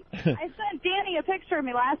 listen, I sent Danny a picture of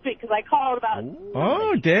me last week because I called about.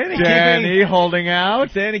 Oh, Danny! Danny holding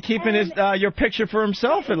out. Danny keeping his your picture for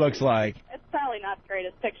himself. It looks like. It's probably not the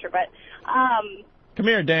greatest picture, but. Come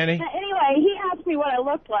here, Danny. Anyway, he asked me what I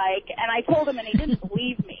looked like, and I told him, and he didn't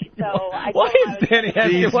believe me. So I Why is Danny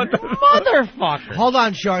asking what the motherfucker? Hold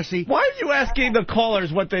on, Sharcy. Why are you asking the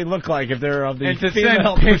callers what they look like if they're of the And to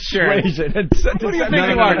female send picture. persuasion? What do you think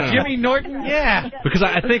you are, Jimmy Norton? Yeah. Because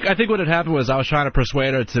I think what had happened was I was trying to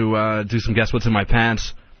persuade her to do some guess what's in my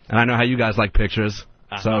pants, and I know how you guys like pictures.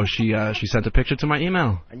 So she sent a picture to my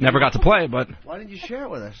email. Never got to play, but... Why didn't you share it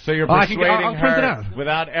with us? So you're persuading her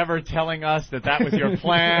without ever telling us that was your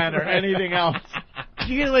plan or anything else.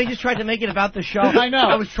 You just tried to make it about the show. I know.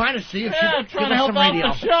 I was trying to see if she could trying give to us help some out radio.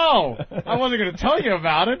 the show. I wasn't going to tell you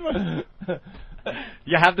about it.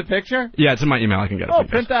 You have the picture? Yeah, it's in my email. I can get it. Oh,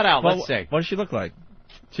 print that out. Let's see. What does she look like?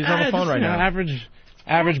 She's on the phone right now.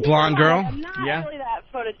 Average blonde girl. I'm not really that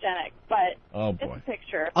photogenic, but it's a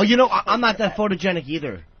picture. Oh, you know, I'm not that photogenic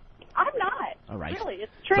either. I'm not. All right. Really,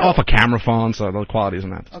 it's true. It's off a camera phone, so the quality isn't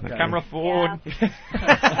that. Okay. Camera phone.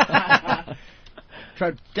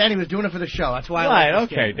 Danny was doing it for the show. That's why I Right, like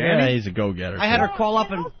this okay, game. Danny. Yeah, he's a go-getter. I had her call up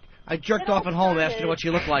and I jerked off at home asking her what she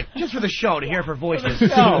looked like, just for the show, to hear her voices.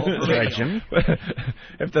 That's right, Jimmy.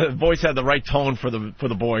 If the voice had the right tone for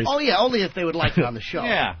the boys. Oh, yeah, only if they would like it on the show.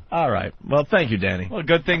 Yeah. All right. Well, thank you, Danny. Well,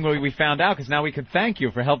 good thing we found out, because now we can thank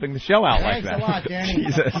you for helping the show out like that. Thanks a lot, Danny.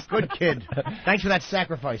 Jesus. Good kid. Thanks for that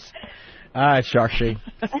sacrifice. All right, Sharkshy.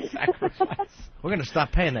 We're going to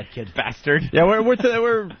stop paying that kid. Bastard. Yeah,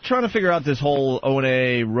 we're trying to figure out this whole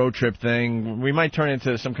O&A road trip thing. We might turn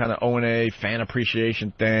into some kind of O&A fan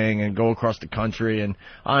appreciation thing and go across the country and,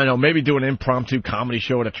 I don't know, maybe do an impromptu comedy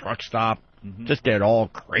show at a truck stop. Mm-hmm. Just get all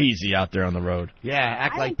crazy out there on the road. Yeah,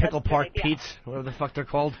 act like Pickle Park Pete's, whatever the fuck they're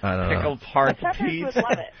called. I don't know. Pickle Park Pete's. Would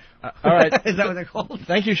love it. All right. Is that what they're called?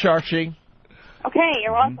 Thank you, Sharkshy. Okay,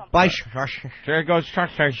 you're welcome. Bye, Sharkshy. There goes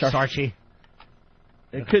Sharkshy.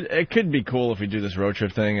 It could be cool if we do this road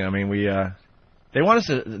trip thing. I mean, they want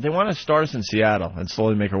to start us in Seattle and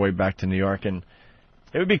slowly make our way back to New York, and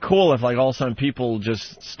it would be cool if like all of a sudden people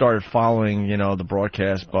just started following, the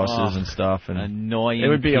broadcast buses and stuff, and annoying. It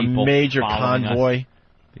would be a major convoy,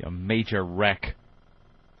 be a major wreck.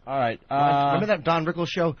 All right, remember that Don Rickles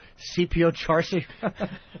show, CPO Charcy?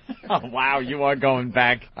 Oh wow, you are going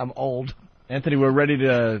back. I'm old. Anthony, we're ready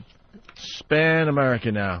to span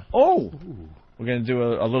America now. Oh. We're going to do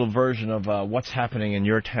a little version of what's happening in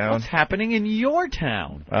your town. What's happening in your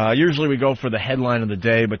town? Usually we go for the headline of the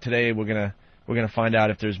day, but today we're gonna find out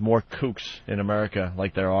if there's more kooks in America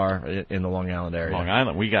like there are in the Long Island area. Long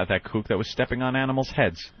Island, we got that kook that was stepping on animals'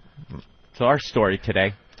 heads. It's our story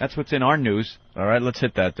today. That's what's in our news. All right, let's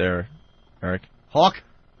hit that there, Eric. Hawk.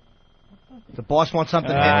 The boss wants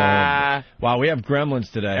something. Wow, we have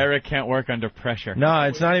gremlins today. Eric can't work under pressure. No,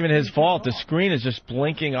 it's not even his fault. The screen is just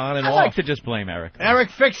blinking on and I off. like to just blame Eric. Eric,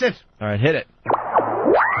 fix it. All right, hit it.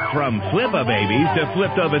 From flipper babies to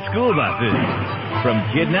flipped over school buses. From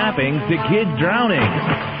kidnapping to kids drowning.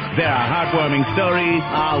 There are heartwarming stories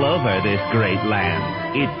all over this great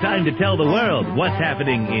land. It's time to tell the world what's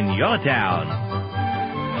happening in your town.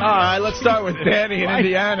 All right, let's start with Danny in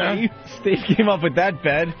Indiana. Steve came up with that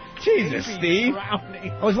bed. Jesus, Steve.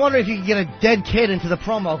 I was wondering if you could get a dead kid into the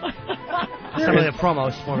promo. Some of the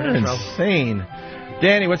promos for an intro. Insane.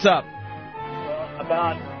 Danny, what's up?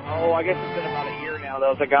 I guess it's been about a year now. There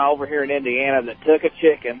was a guy over here in Indiana that took a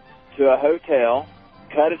chicken to a hotel,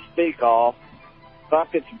 cut its beak off,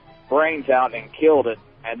 sucked its brains out, and killed it,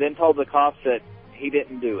 and then told the cops that he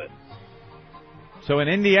didn't do it. So in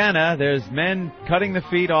Indiana, there's men cutting the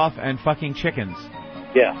feet off and fucking chickens.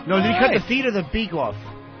 Yeah. No, did he cut the feet or the beak off?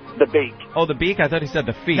 The beak. Oh, the beak? I thought he said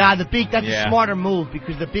the feet. Nah, the beak, that's a smarter move,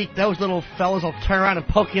 because the beak, those little fellas will turn around and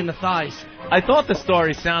poke you in the thighs. I thought the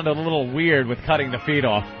story sounded a little weird with cutting the feet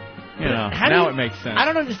off. You know, now it makes sense. I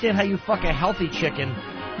don't understand how you fuck a healthy chicken,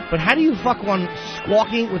 but how do you fuck one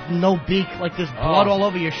squawking with no beak, like there's blood all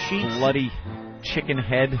over your sheets? Bloody chicken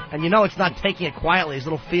head. And you know it's not taking it quietly. His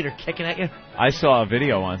little feet are kicking at you. I saw a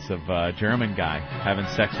video once of a German guy having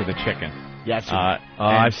sex with a chicken. Yeah,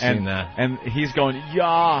 I've seen that. And he's going,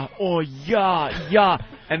 yeah, oh, yeah, yeah.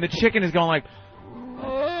 And the chicken is going like...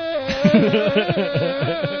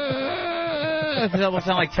 That will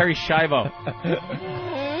sound like Terry Schiavo.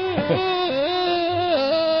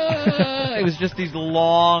 It was just these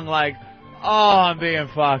long, like, oh, I'm being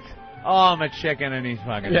fucked. Oh, I'm a chicken, and he's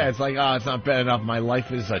fucking. Yeah, it's like, oh, it's not bad enough. My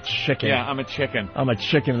life is a chicken. Yeah, I'm a chicken. I'm a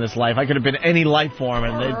chicken in this life. I could have been any life form,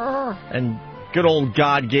 and good old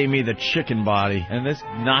God gave me the chicken body. And this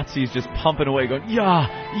Nazi's just pumping away, going, yeah,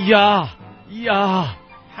 yeah, yeah.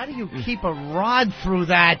 How do you keep a rod through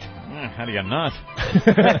that? How do you not?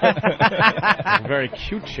 A very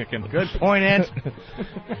cute chicken. Good point, Ant.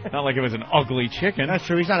 Not like it was an ugly chicken. That's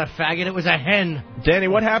true. He's not a faggot. It was a hen. Danny,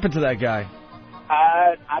 what happened to that guy?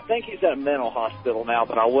 I think he's at a mental hospital now,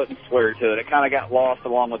 but I wouldn't swear to it. It kind of got lost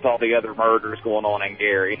along with all the other murders going on in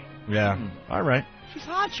Gary. Yeah. All right. She's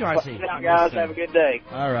hot, Charcy. Now, guys, have a good day.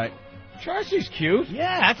 All right. Charcy's cute.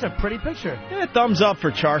 Yeah, that's a pretty picture. Yeah, thumbs up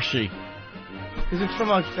for Charcy. Because it's from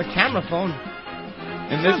a camera phone.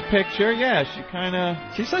 In this picture, yeah, she kind of...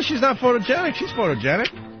 She says she's not photogenic. She's photogenic.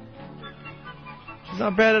 She's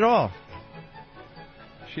not bad at all.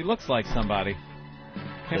 She looks like somebody.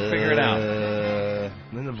 Can't figure it out.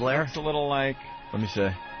 Linda Blair? It's a little like... Let me see.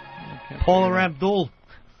 Paula Abdul.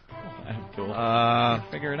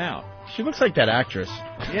 Can't figure it out. She looks like that actress.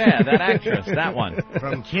 Yeah, that actress. That one.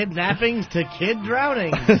 From kidnappings to kid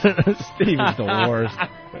drownings. Steve is the worst.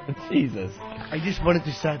 Jesus. I just wanted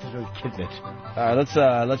to start with kidnapped. All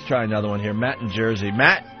right, let's try another one here. Matt in Jersey.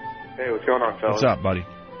 Matt? Hey, what's going on, fellas? What's up, buddy?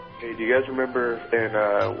 Hey, do you guys remember in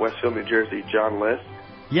Westfield, New Jersey, John List?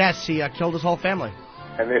 Yes, he killed his whole family.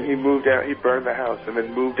 And then he moved out, he burned the house, and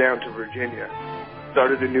then moved down to Virginia.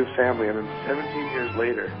 Started a new family, and then 17 years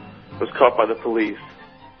later, was caught by the police.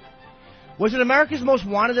 Was it America's Most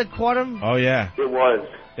Wanted that caught him? Oh, yeah. It was.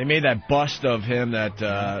 They made that bust of him, that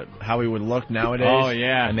how he would look nowadays. Oh,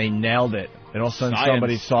 yeah. And they nailed it. And all of a sudden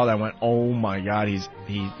somebody saw that and went, oh, my God,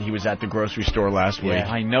 he was at the grocery store last week.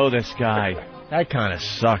 I know this guy. That kind of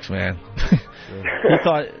sucks, man. He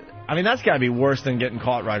thought, I mean, that's got to be worse than getting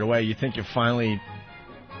caught right away. You think you're finally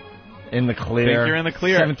in the clear. Think you're in the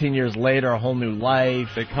clear. 17 years later, a whole new life.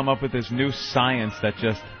 They come up with this new science that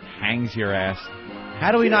just hangs your ass.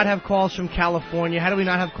 How do we not have calls from California? How do we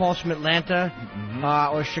not have calls from Atlanta,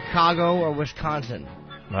 or Chicago, or Wisconsin?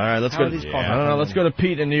 All right, let's go. I don't know. Let's go to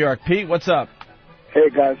Pete in New York. Pete, what's up? Hey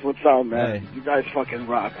guys, what's up, man? Hey. You guys fucking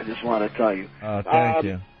rock. I just want to tell you. Thank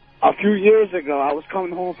you. A few years ago, I was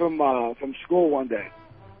coming home from school one day,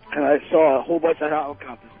 and I saw a whole bunch of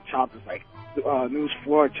helicopters and choppers, like News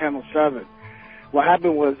 4, Channel 7. What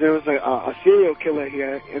happened was there was a serial killer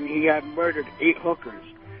here, and he had murdered 8 hookers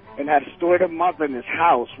and had stored them up in his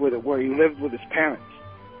house where he lived with his parents.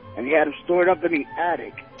 And he had them stored up in the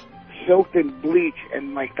attic, soaked in bleach,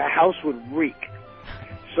 and like the house would reek.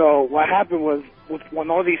 So what happened was,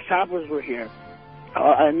 when all these choppers were here,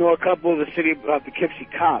 I knew a couple of the Poughkeepsie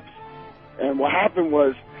cops. And what happened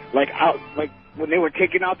was, when they were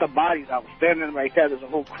taking out the bodies, I was standing right there. There's a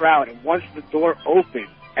whole crowd, and once the door opened,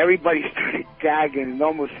 everybody started gagging and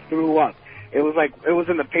almost threw up. It was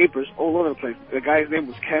in the papers all over the place. The guy's name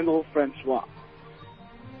was Kendall Francois.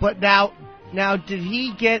 But now, did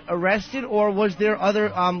he get arrested, or was there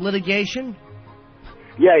other litigation?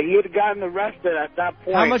 Yeah, he had gotten arrested at that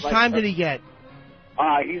point. How much time did he get?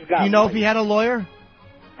 He's got. You know if he had a lawyer?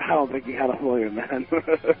 I don't think he had a lawyer, man.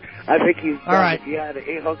 I think he's. All right. He had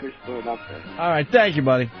 8 hookers stored up there. All right, thank you,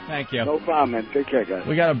 buddy. Thank you. No problem, man. Take care, guys.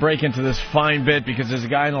 We got to break into this fine bit because there's a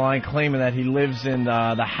guy in the line claiming that he lives in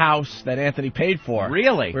the house that Anthony paid for.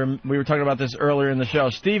 Really? We were talking about this earlier in the show.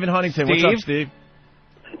 Steve in Huntington. What's up, Steve?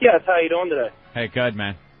 Yes, how you doing today? Hey, good,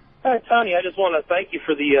 man. Hi, Tony. I just want to thank you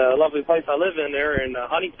for the lovely place I live in there in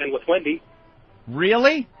Huntington with Wendy.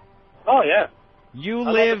 Really? Oh, yeah. You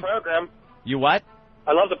I live... love the program. You what?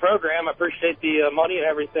 I love the program. I appreciate the money and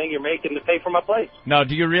everything you're making to pay for my place. No,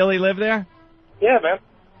 do you really live there? Yeah, man.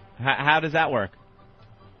 How does that work?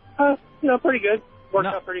 Pretty good. Works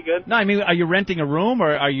out pretty good. No, I mean, are you renting a room,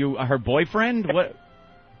 or are you her boyfriend? What?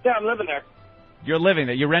 Yeah, I'm living there. You're living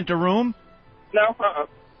there. You rent a room? No,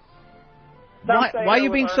 Why are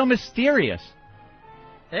you being so mysterious?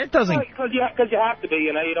 It doesn't... Because you have to be,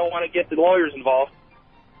 you don't want to get the lawyers involved.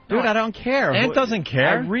 Dude, I don't care. Ant doesn't care.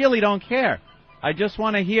 I really don't care. I just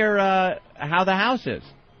want to hear how the house is.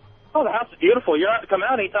 Oh, the house is beautiful. You're allowed to come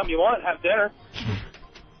out anytime you want, have dinner.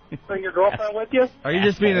 Bring your girlfriend with you. Are you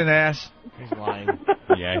just being an ass? He's lying.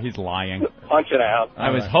 Yeah, he's lying. Punch it out. I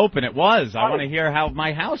was hoping it was. I want to hear how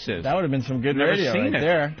my house is. That would have been some good Never radio seen right it.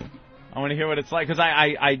 there. I want to hear what it's like, because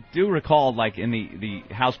I do recall, like, in the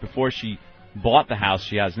house before she bought the house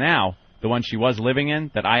she has now, the one she was living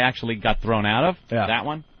in, that I actually got thrown out of, that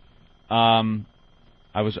one.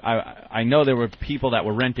 I know there were people that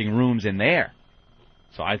were renting rooms in there,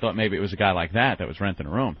 so I thought maybe it was a guy like that was renting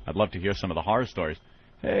a room. I'd love to hear some of the horror stories.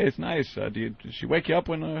 Hey, it's nice. Did she wake you up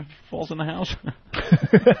when falls in the house?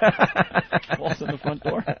 Falls in the front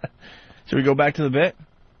door? Should we go back to the bit?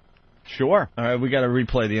 Sure. All right, we got to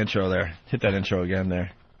replay the intro there. Hit that intro again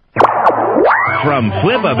there. From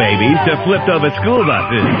flipper babies to flipped over school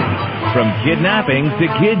buses. From kidnappings to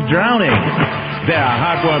kids drowning. There are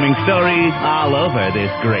heartwarming stories all over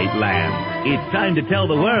this great land. It's time to tell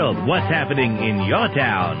the world what's happening in your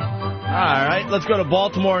town. All right, let's go to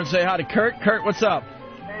Baltimore and say hi to Kurt. Kurt, what's up?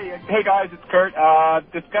 Hey guys, it's Kurt.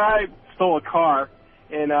 This guy stole a car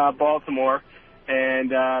in Baltimore, and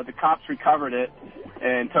the cops recovered it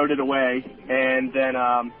and towed it away. And then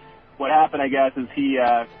what happened, I guess, is he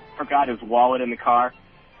forgot his wallet in the car,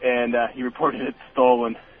 and he reported it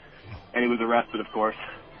stolen, and he was arrested, of course.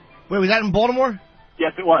 Wait, was that in Baltimore?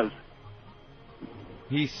 Yes, it was.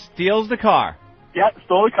 He steals the car. Yeah,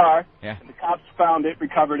 stole the car. Yeah. The cops found it,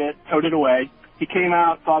 recovered it, towed it away. He came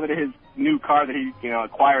out, saw that his new car that he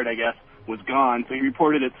acquired, I guess, was gone, so he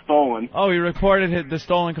reported it stolen. Oh, he reported the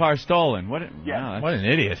stolen car stolen. What an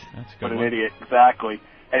idiot. That's a good What one. an idiot, exactly.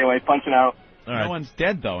 Anyway, punching out. All right. No one's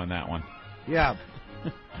dead, though, in that one. Yeah.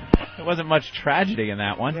 There wasn't much tragedy in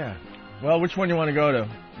that one. Yeah. Well, which one do you want to go to?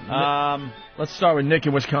 Let's start with Nick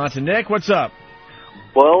in Wisconsin. Nick, what's up?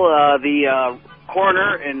 Well, the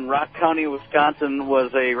coroner in Rock County, Wisconsin,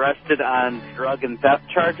 was arrested on drug and theft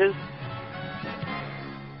charges.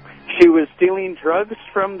 She was stealing drugs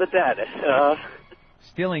from the dead.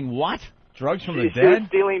 Stealing what? Drugs from the She was dead?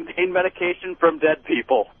 stealing pain medication from dead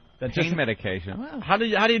people. Pain medication. Well, how do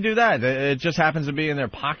you do that? It just happens to be in their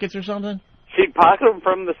pockets or something? She'd pocket them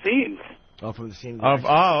from the scenes. Oh, from the scene.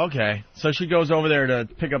 Oh, okay. So she goes over there to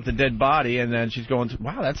pick up the dead body, and then she's going to...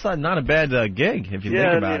 Wow, that's not a bad gig, if you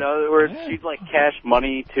think about it. Where she'd like cash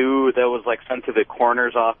money too that was like sent to the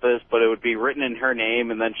coroner's office, but it would be written in her name,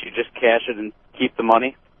 and then she'd just cash it and keep the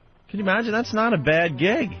money. Can you imagine? That's not a bad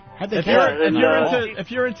gig. If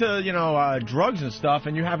you're into drugs and stuff,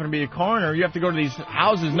 and you happen to be a coroner, you have to go to these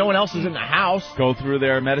houses. No one else is in the house. Go through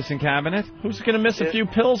their medicine cabinet? Who's going to miss a few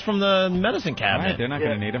pills from the medicine cabinet? Right, they're not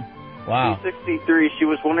going to need them. Wow. 63, she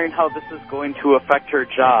was wondering how this is going to affect her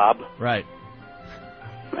job. Right.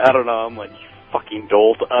 I don't know. I'm like, you fucking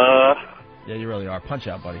dolt. Yeah, you really are. Punch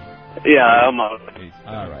out, buddy. Yeah, I'm out.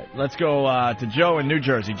 All right. Let's go to Joe in New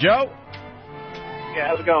Jersey. Joe? Yeah,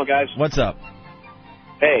 how's it going, guys? What's up?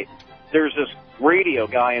 Hey, there's this radio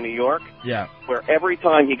guy in New York Yeah. where every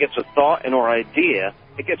time he gets a thought and or idea,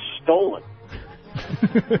 it gets stolen.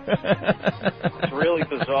 It's really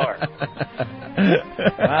bizarre. Wow,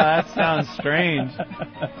 that sounds strange.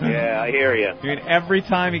 Yeah, I hear you. I mean, every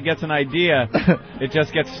time he gets an idea, it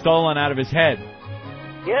just gets stolen out of his head.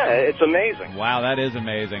 Yeah, it's amazing. Wow, that is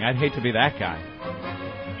amazing. I'd hate to be that guy.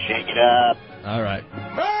 Shake it up. All right.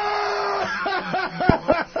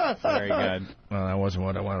 Very good. Well, that wasn't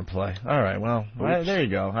what I want to play. All right, well, there you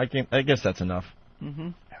go. I guess that's enough. Mm-hmm.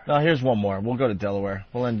 Now, here's one more. We'll go to Delaware.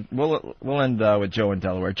 We'll end with Joe in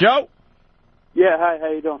Delaware. Joe? Yeah, hi,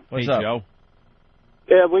 how you doing? What's up? Joe.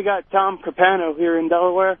 Yeah, we got Tom Capano here in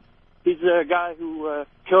Delaware. He's a guy who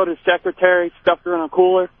killed his secretary, stuffed her in a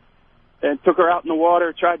cooler, and took her out in the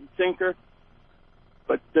water, tried to sink her.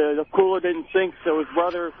 But the cooler didn't sink, so his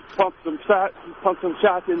brother pumped some shots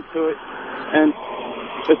into it, and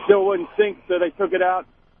it still wouldn't sink, so they took it out,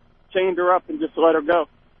 chained her up, and just let her go.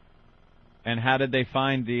 And how did they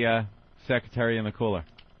find the secretary in the cooler?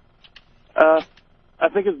 I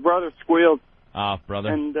think his brother squealed. Oh, brother.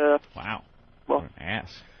 And wow. Well, what an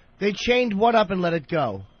ass. They chained what up and let it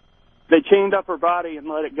go? they chained up her body and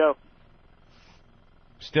let it go.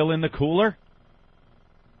 Still in the cooler?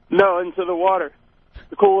 No, into the water.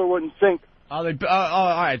 The cooler wouldn't sink. Oh,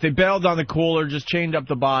 all right. They bailed on the cooler, just chained up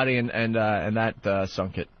the body, and that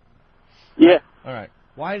sunk it. Yeah. All right.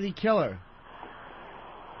 Why did he kill her?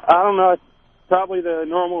 I don't know. It's probably the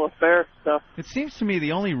normal affair stuff. It seems to me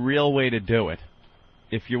the only real way to do it,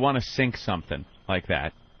 if you want to sink something like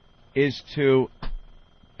that, is to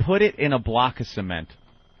put it in a block of cement.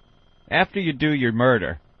 After you do your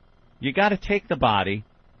murder, you got to take the body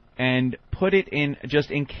and put it in,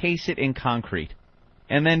 just encase it in concrete,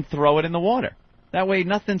 and then throw it in the water. That way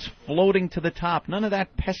nothing's floating to the top. None of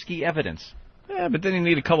that pesky evidence. Yeah, but then you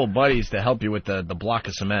need a couple buddies to help you with the block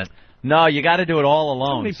of cement. No, you got to do it all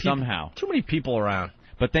alone somehow. Too many people around.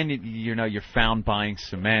 But then, you're found buying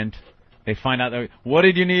cement. They find out, what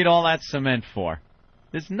did you need all that cement for?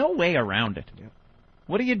 There's no way around it. Yeah.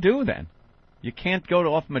 What do you do then? You can't go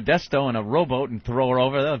off Modesto in a rowboat and throw her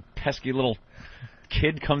over. The pesky little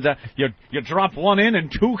kid comes out. You drop one in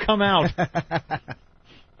and two come out.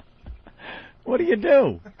 What do you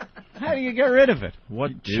do? How do you get rid of it?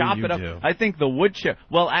 What do chop you it up? do? I think the wood chip.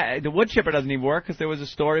 Well, the wood chipper doesn't even work because there was a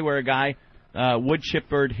story where a guy wood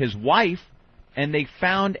chippered his wife, and they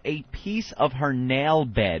found a piece of her nail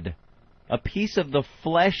bed, a piece of the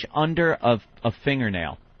flesh under a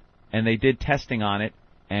fingernail, and they did testing on it,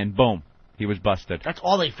 and boom, he was busted. That's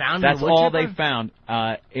all they found? That's all they found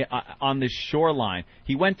on this shoreline.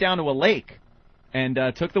 He went down to a lake and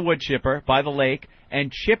took the wood chipper by the lake and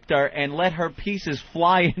chipped her and let her pieces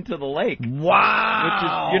fly into the lake.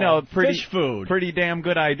 Wow! Which is, fish food. Pretty damn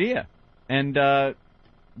good idea. And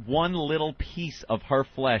one little piece of her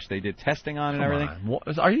flesh, they did testing on and everything.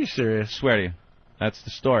 What, are you serious? I swear to you. That's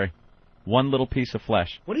the story. One little piece of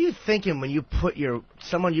flesh. What are you thinking when you put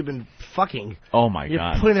someone you've been fucking? Oh my God!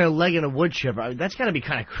 You're putting their leg in a wood chipper. I mean, that's got to be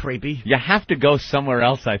kind of creepy. You have to go somewhere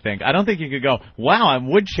else. I think. I don't think you could go. Wow, I'm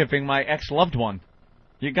wood chipping my ex-loved one.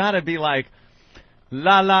 You got to be like,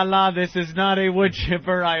 la la la. This is not a wood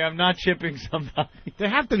chipper. I am not chipping somebody. There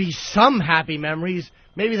have to be some happy memories.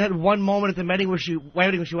 Maybe that one moment at the wedding where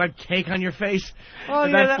she wiped cake on your face. Oh,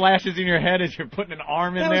 and yeah, that flashes in your head as you're putting an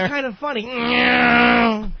arm in there. That was kind of funny.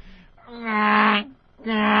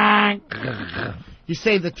 You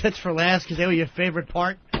saved the tits for last because they were your favorite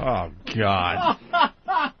part? Oh, God.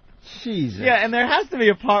 Jesus. Yeah, and there has to be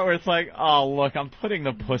a part where it's like, oh, look, I'm putting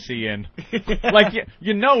the pussy in. Like,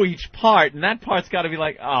 you know each part, and that part's got to be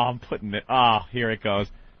like, oh, I'm putting it. Oh, here it goes.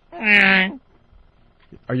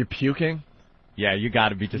 Are you puking? Yeah, you got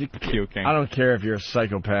to be just puking. I don't care if you're a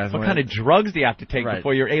psychopath. What kind of drugs do you have to take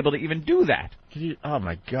before you're able to even do that? Oh,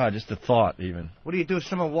 my God, just the thought, even. What do you do if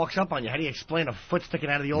someone walks up on you? How do you explain a foot sticking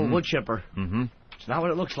out of the old wood chipper? Mm-hmm. It's not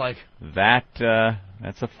what it looks like. That's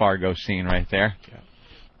a Fargo scene right there.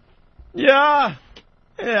 Yeah.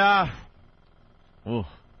 Ooh. All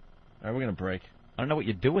right, we're going to break. I don't know what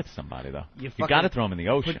you do with somebody, though. You got to throw them in the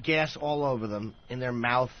ocean. Put gas all over them, in their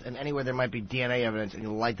mouth, and anywhere there might be DNA evidence, and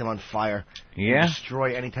you light them on fire. Yeah?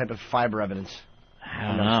 Destroy any type of fiber evidence.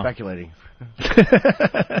 I'm not speculating.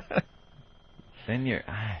 Then you're...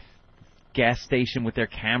 gas station with their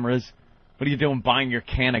cameras. What are you doing buying your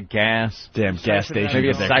can of gas? Damn gas station. Maybe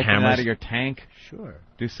with their siphon it cameras out of your tank? Sure.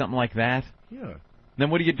 Do something like that? Yeah. Then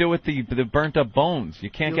what do you do with the burnt up bones? You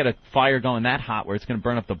can't get a fire going that hot where it's going to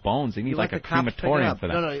burn up the bones. You need like a crematorium for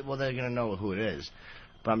that. No, well, they're going to know who it is.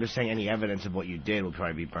 But I'm just saying any evidence of what you did will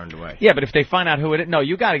probably be burned away. Yeah, but if they find out who it is, no,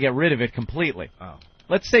 you got to get rid of it completely. Oh.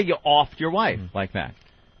 Let's say you offed your wife like that.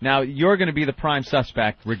 Now, you're going to be the prime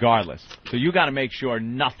suspect regardless. So you got to make sure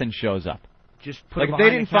nothing shows up. Just put like if they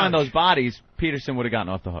didn't find those bodies, Peterson would have gotten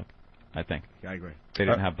off the hook, I think. Yeah, I agree. They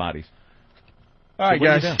didn't have bodies. All right,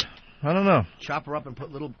 guys. I don't know. Chop her up and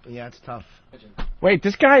put little... Yeah, it's tough. Wait,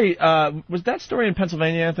 this guy... was that story in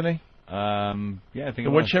Pennsylvania, Anthony? Yeah, I think it was. The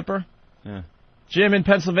wood chipper? Yeah. Jim in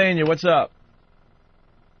Pennsylvania, what's up?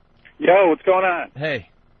 Yo, what's going on? Hey.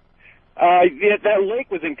 Yeah, that lake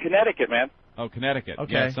was in Connecticut, man. Oh, Connecticut.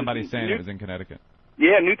 Okay. Yeah, somebody's saying it was in Connecticut.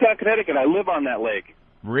 Yeah, Newtown, Connecticut. I live on that lake.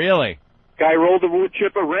 Really? Guy rolled the wood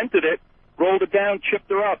chipper, rented it, rolled it down, chipped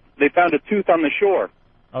her up. They found a tooth on the shore.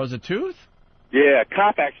 Oh, it was a tooth? Yeah, a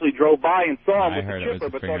cop actually drove by and saw him I with heard the chipper,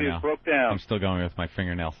 but thought he was broke down. I'm still going with my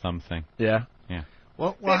fingernail thumb thing. Yeah? Yeah.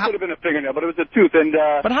 Well, it could have been a fingernail, but it was a tooth. And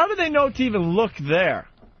but how did they know to even look there?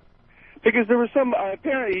 Because there was some,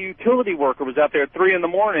 apparently a utility worker was out there at 3 in the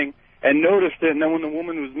morning and noticed it, and then when the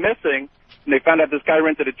woman was missing, and they found out this guy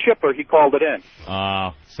rented a chipper, he called it in.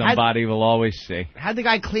 Oh, somebody will always see. How'd the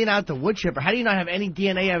guy clean out the wood chipper? How do you not have any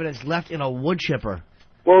DNA evidence left in a wood chipper?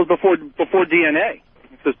 Well, it was before DNA.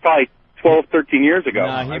 This was probably 12, 13 years ago.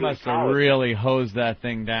 No, he must have really hosed that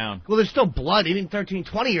thing down. Well, there's still blood. Even 13,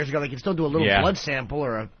 20 years ago, they can still do a little blood sample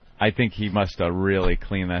or a I think he must have really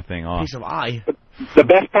cleaned that thing off. piece of eye. But the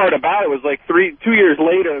best part about it was like 2 years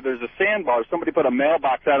later, there's a sandbar. Somebody put a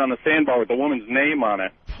mailbox out on the sandbar with the woman's name on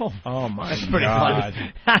it. Oh, my That's pretty God.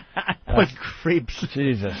 funny. What creeps.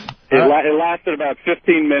 Jesus. It lasted about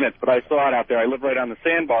 15 minutes, but I saw it out there. I live right on the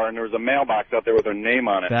sandbar, and there was a mailbox out there with her name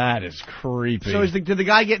on it. That is creepy. So did the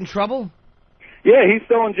guy get in trouble? Yeah, he's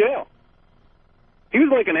still in jail. He was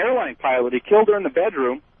like an airline pilot. He killed her in the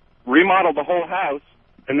bedroom, remodeled the whole house,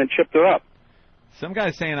 and then chipped her up. Some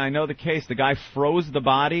guy's saying, I know the case. The guy froze the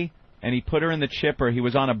body, and he put her in the chipper. He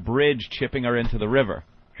was on a bridge chipping her into the river.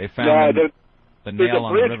 They found the nail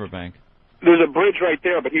on the riverbank. There's a bridge right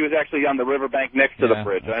there, but he was actually on the riverbank next to the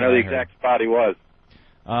bridge. I know the exact spot he was.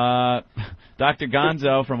 Dr.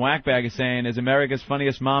 Gonzo from Whackbag is saying, is America's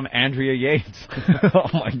funniest mom Andrea Yates? Oh,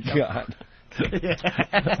 my God. All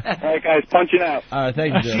right, guys, punching out. All right,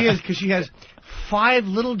 thank you, Joe. She is, because she has 5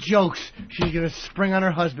 little jokes she's going to spring on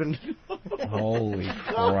her husband. Holy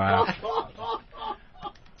crap.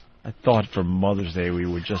 I thought for Mother's Day we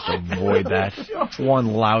would just avoid that one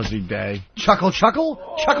lousy day. Chuckle,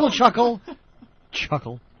 chuckle, chuckle, chuckle,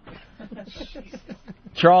 chuckle.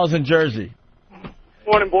 Charles in Jersey.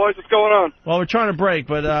 Morning, boys. What's going on? Well, we're trying to break,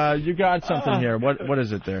 but you got something here. What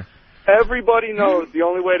is it there? Everybody knows the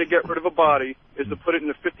only way to get rid of a body is to put it in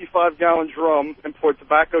a 55-gallon drum and pour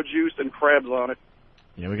tobacco juice and crabs on it.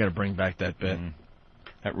 Yeah, we got to bring back that bit.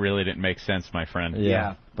 That really didn't make sense, my friend.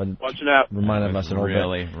 Yeah, but watching out. Reminded us a little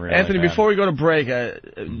really, bit. Really Anthony, bad. before we go to break,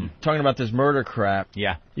 talking about this murder crap.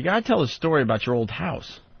 Yeah. You got to tell a story about your old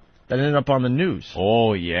house that ended up on the news.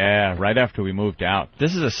 Oh, yeah, right after we moved out.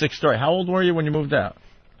 This is a sick story. How old were you when you moved out?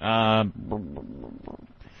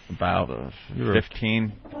 About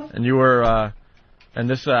 15. And you were, and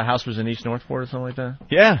this house was in East Northport or something like that?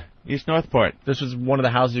 Yeah, East Northport. This was one of the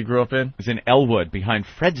houses you grew up in? It was in Elwood, behind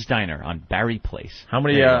Fred's Diner on Barry Place. How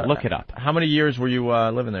many? Look it up. How many years were you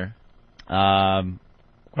living there?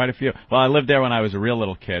 Quite a few. Well, I lived there when I was a real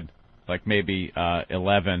little kid, like maybe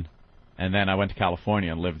 11, and then I went to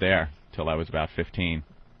California and lived there till I was about 15,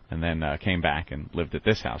 and then came back and lived at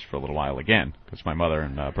this house for a little while again because my mother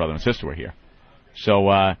and brother and sister were here.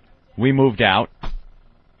 So we moved out,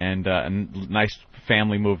 and a nice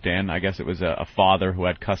family moved in. I guess it was a father who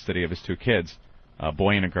had custody of his 2 kids, a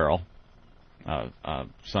boy and a girl,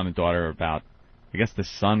 son and daughter about, I guess the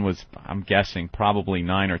son was, I'm guessing, probably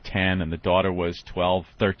 9 or 10, and the daughter was 12,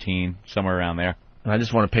 13, somewhere around there. And I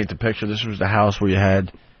just want to paint the picture. This was the house where you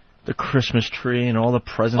had the Christmas tree and all the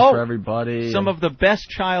presents for everybody. Some of the best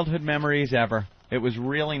childhood memories ever. It was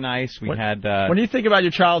really nice. We had. When you think about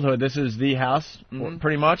your childhood, this is the house,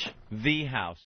 pretty much? The house.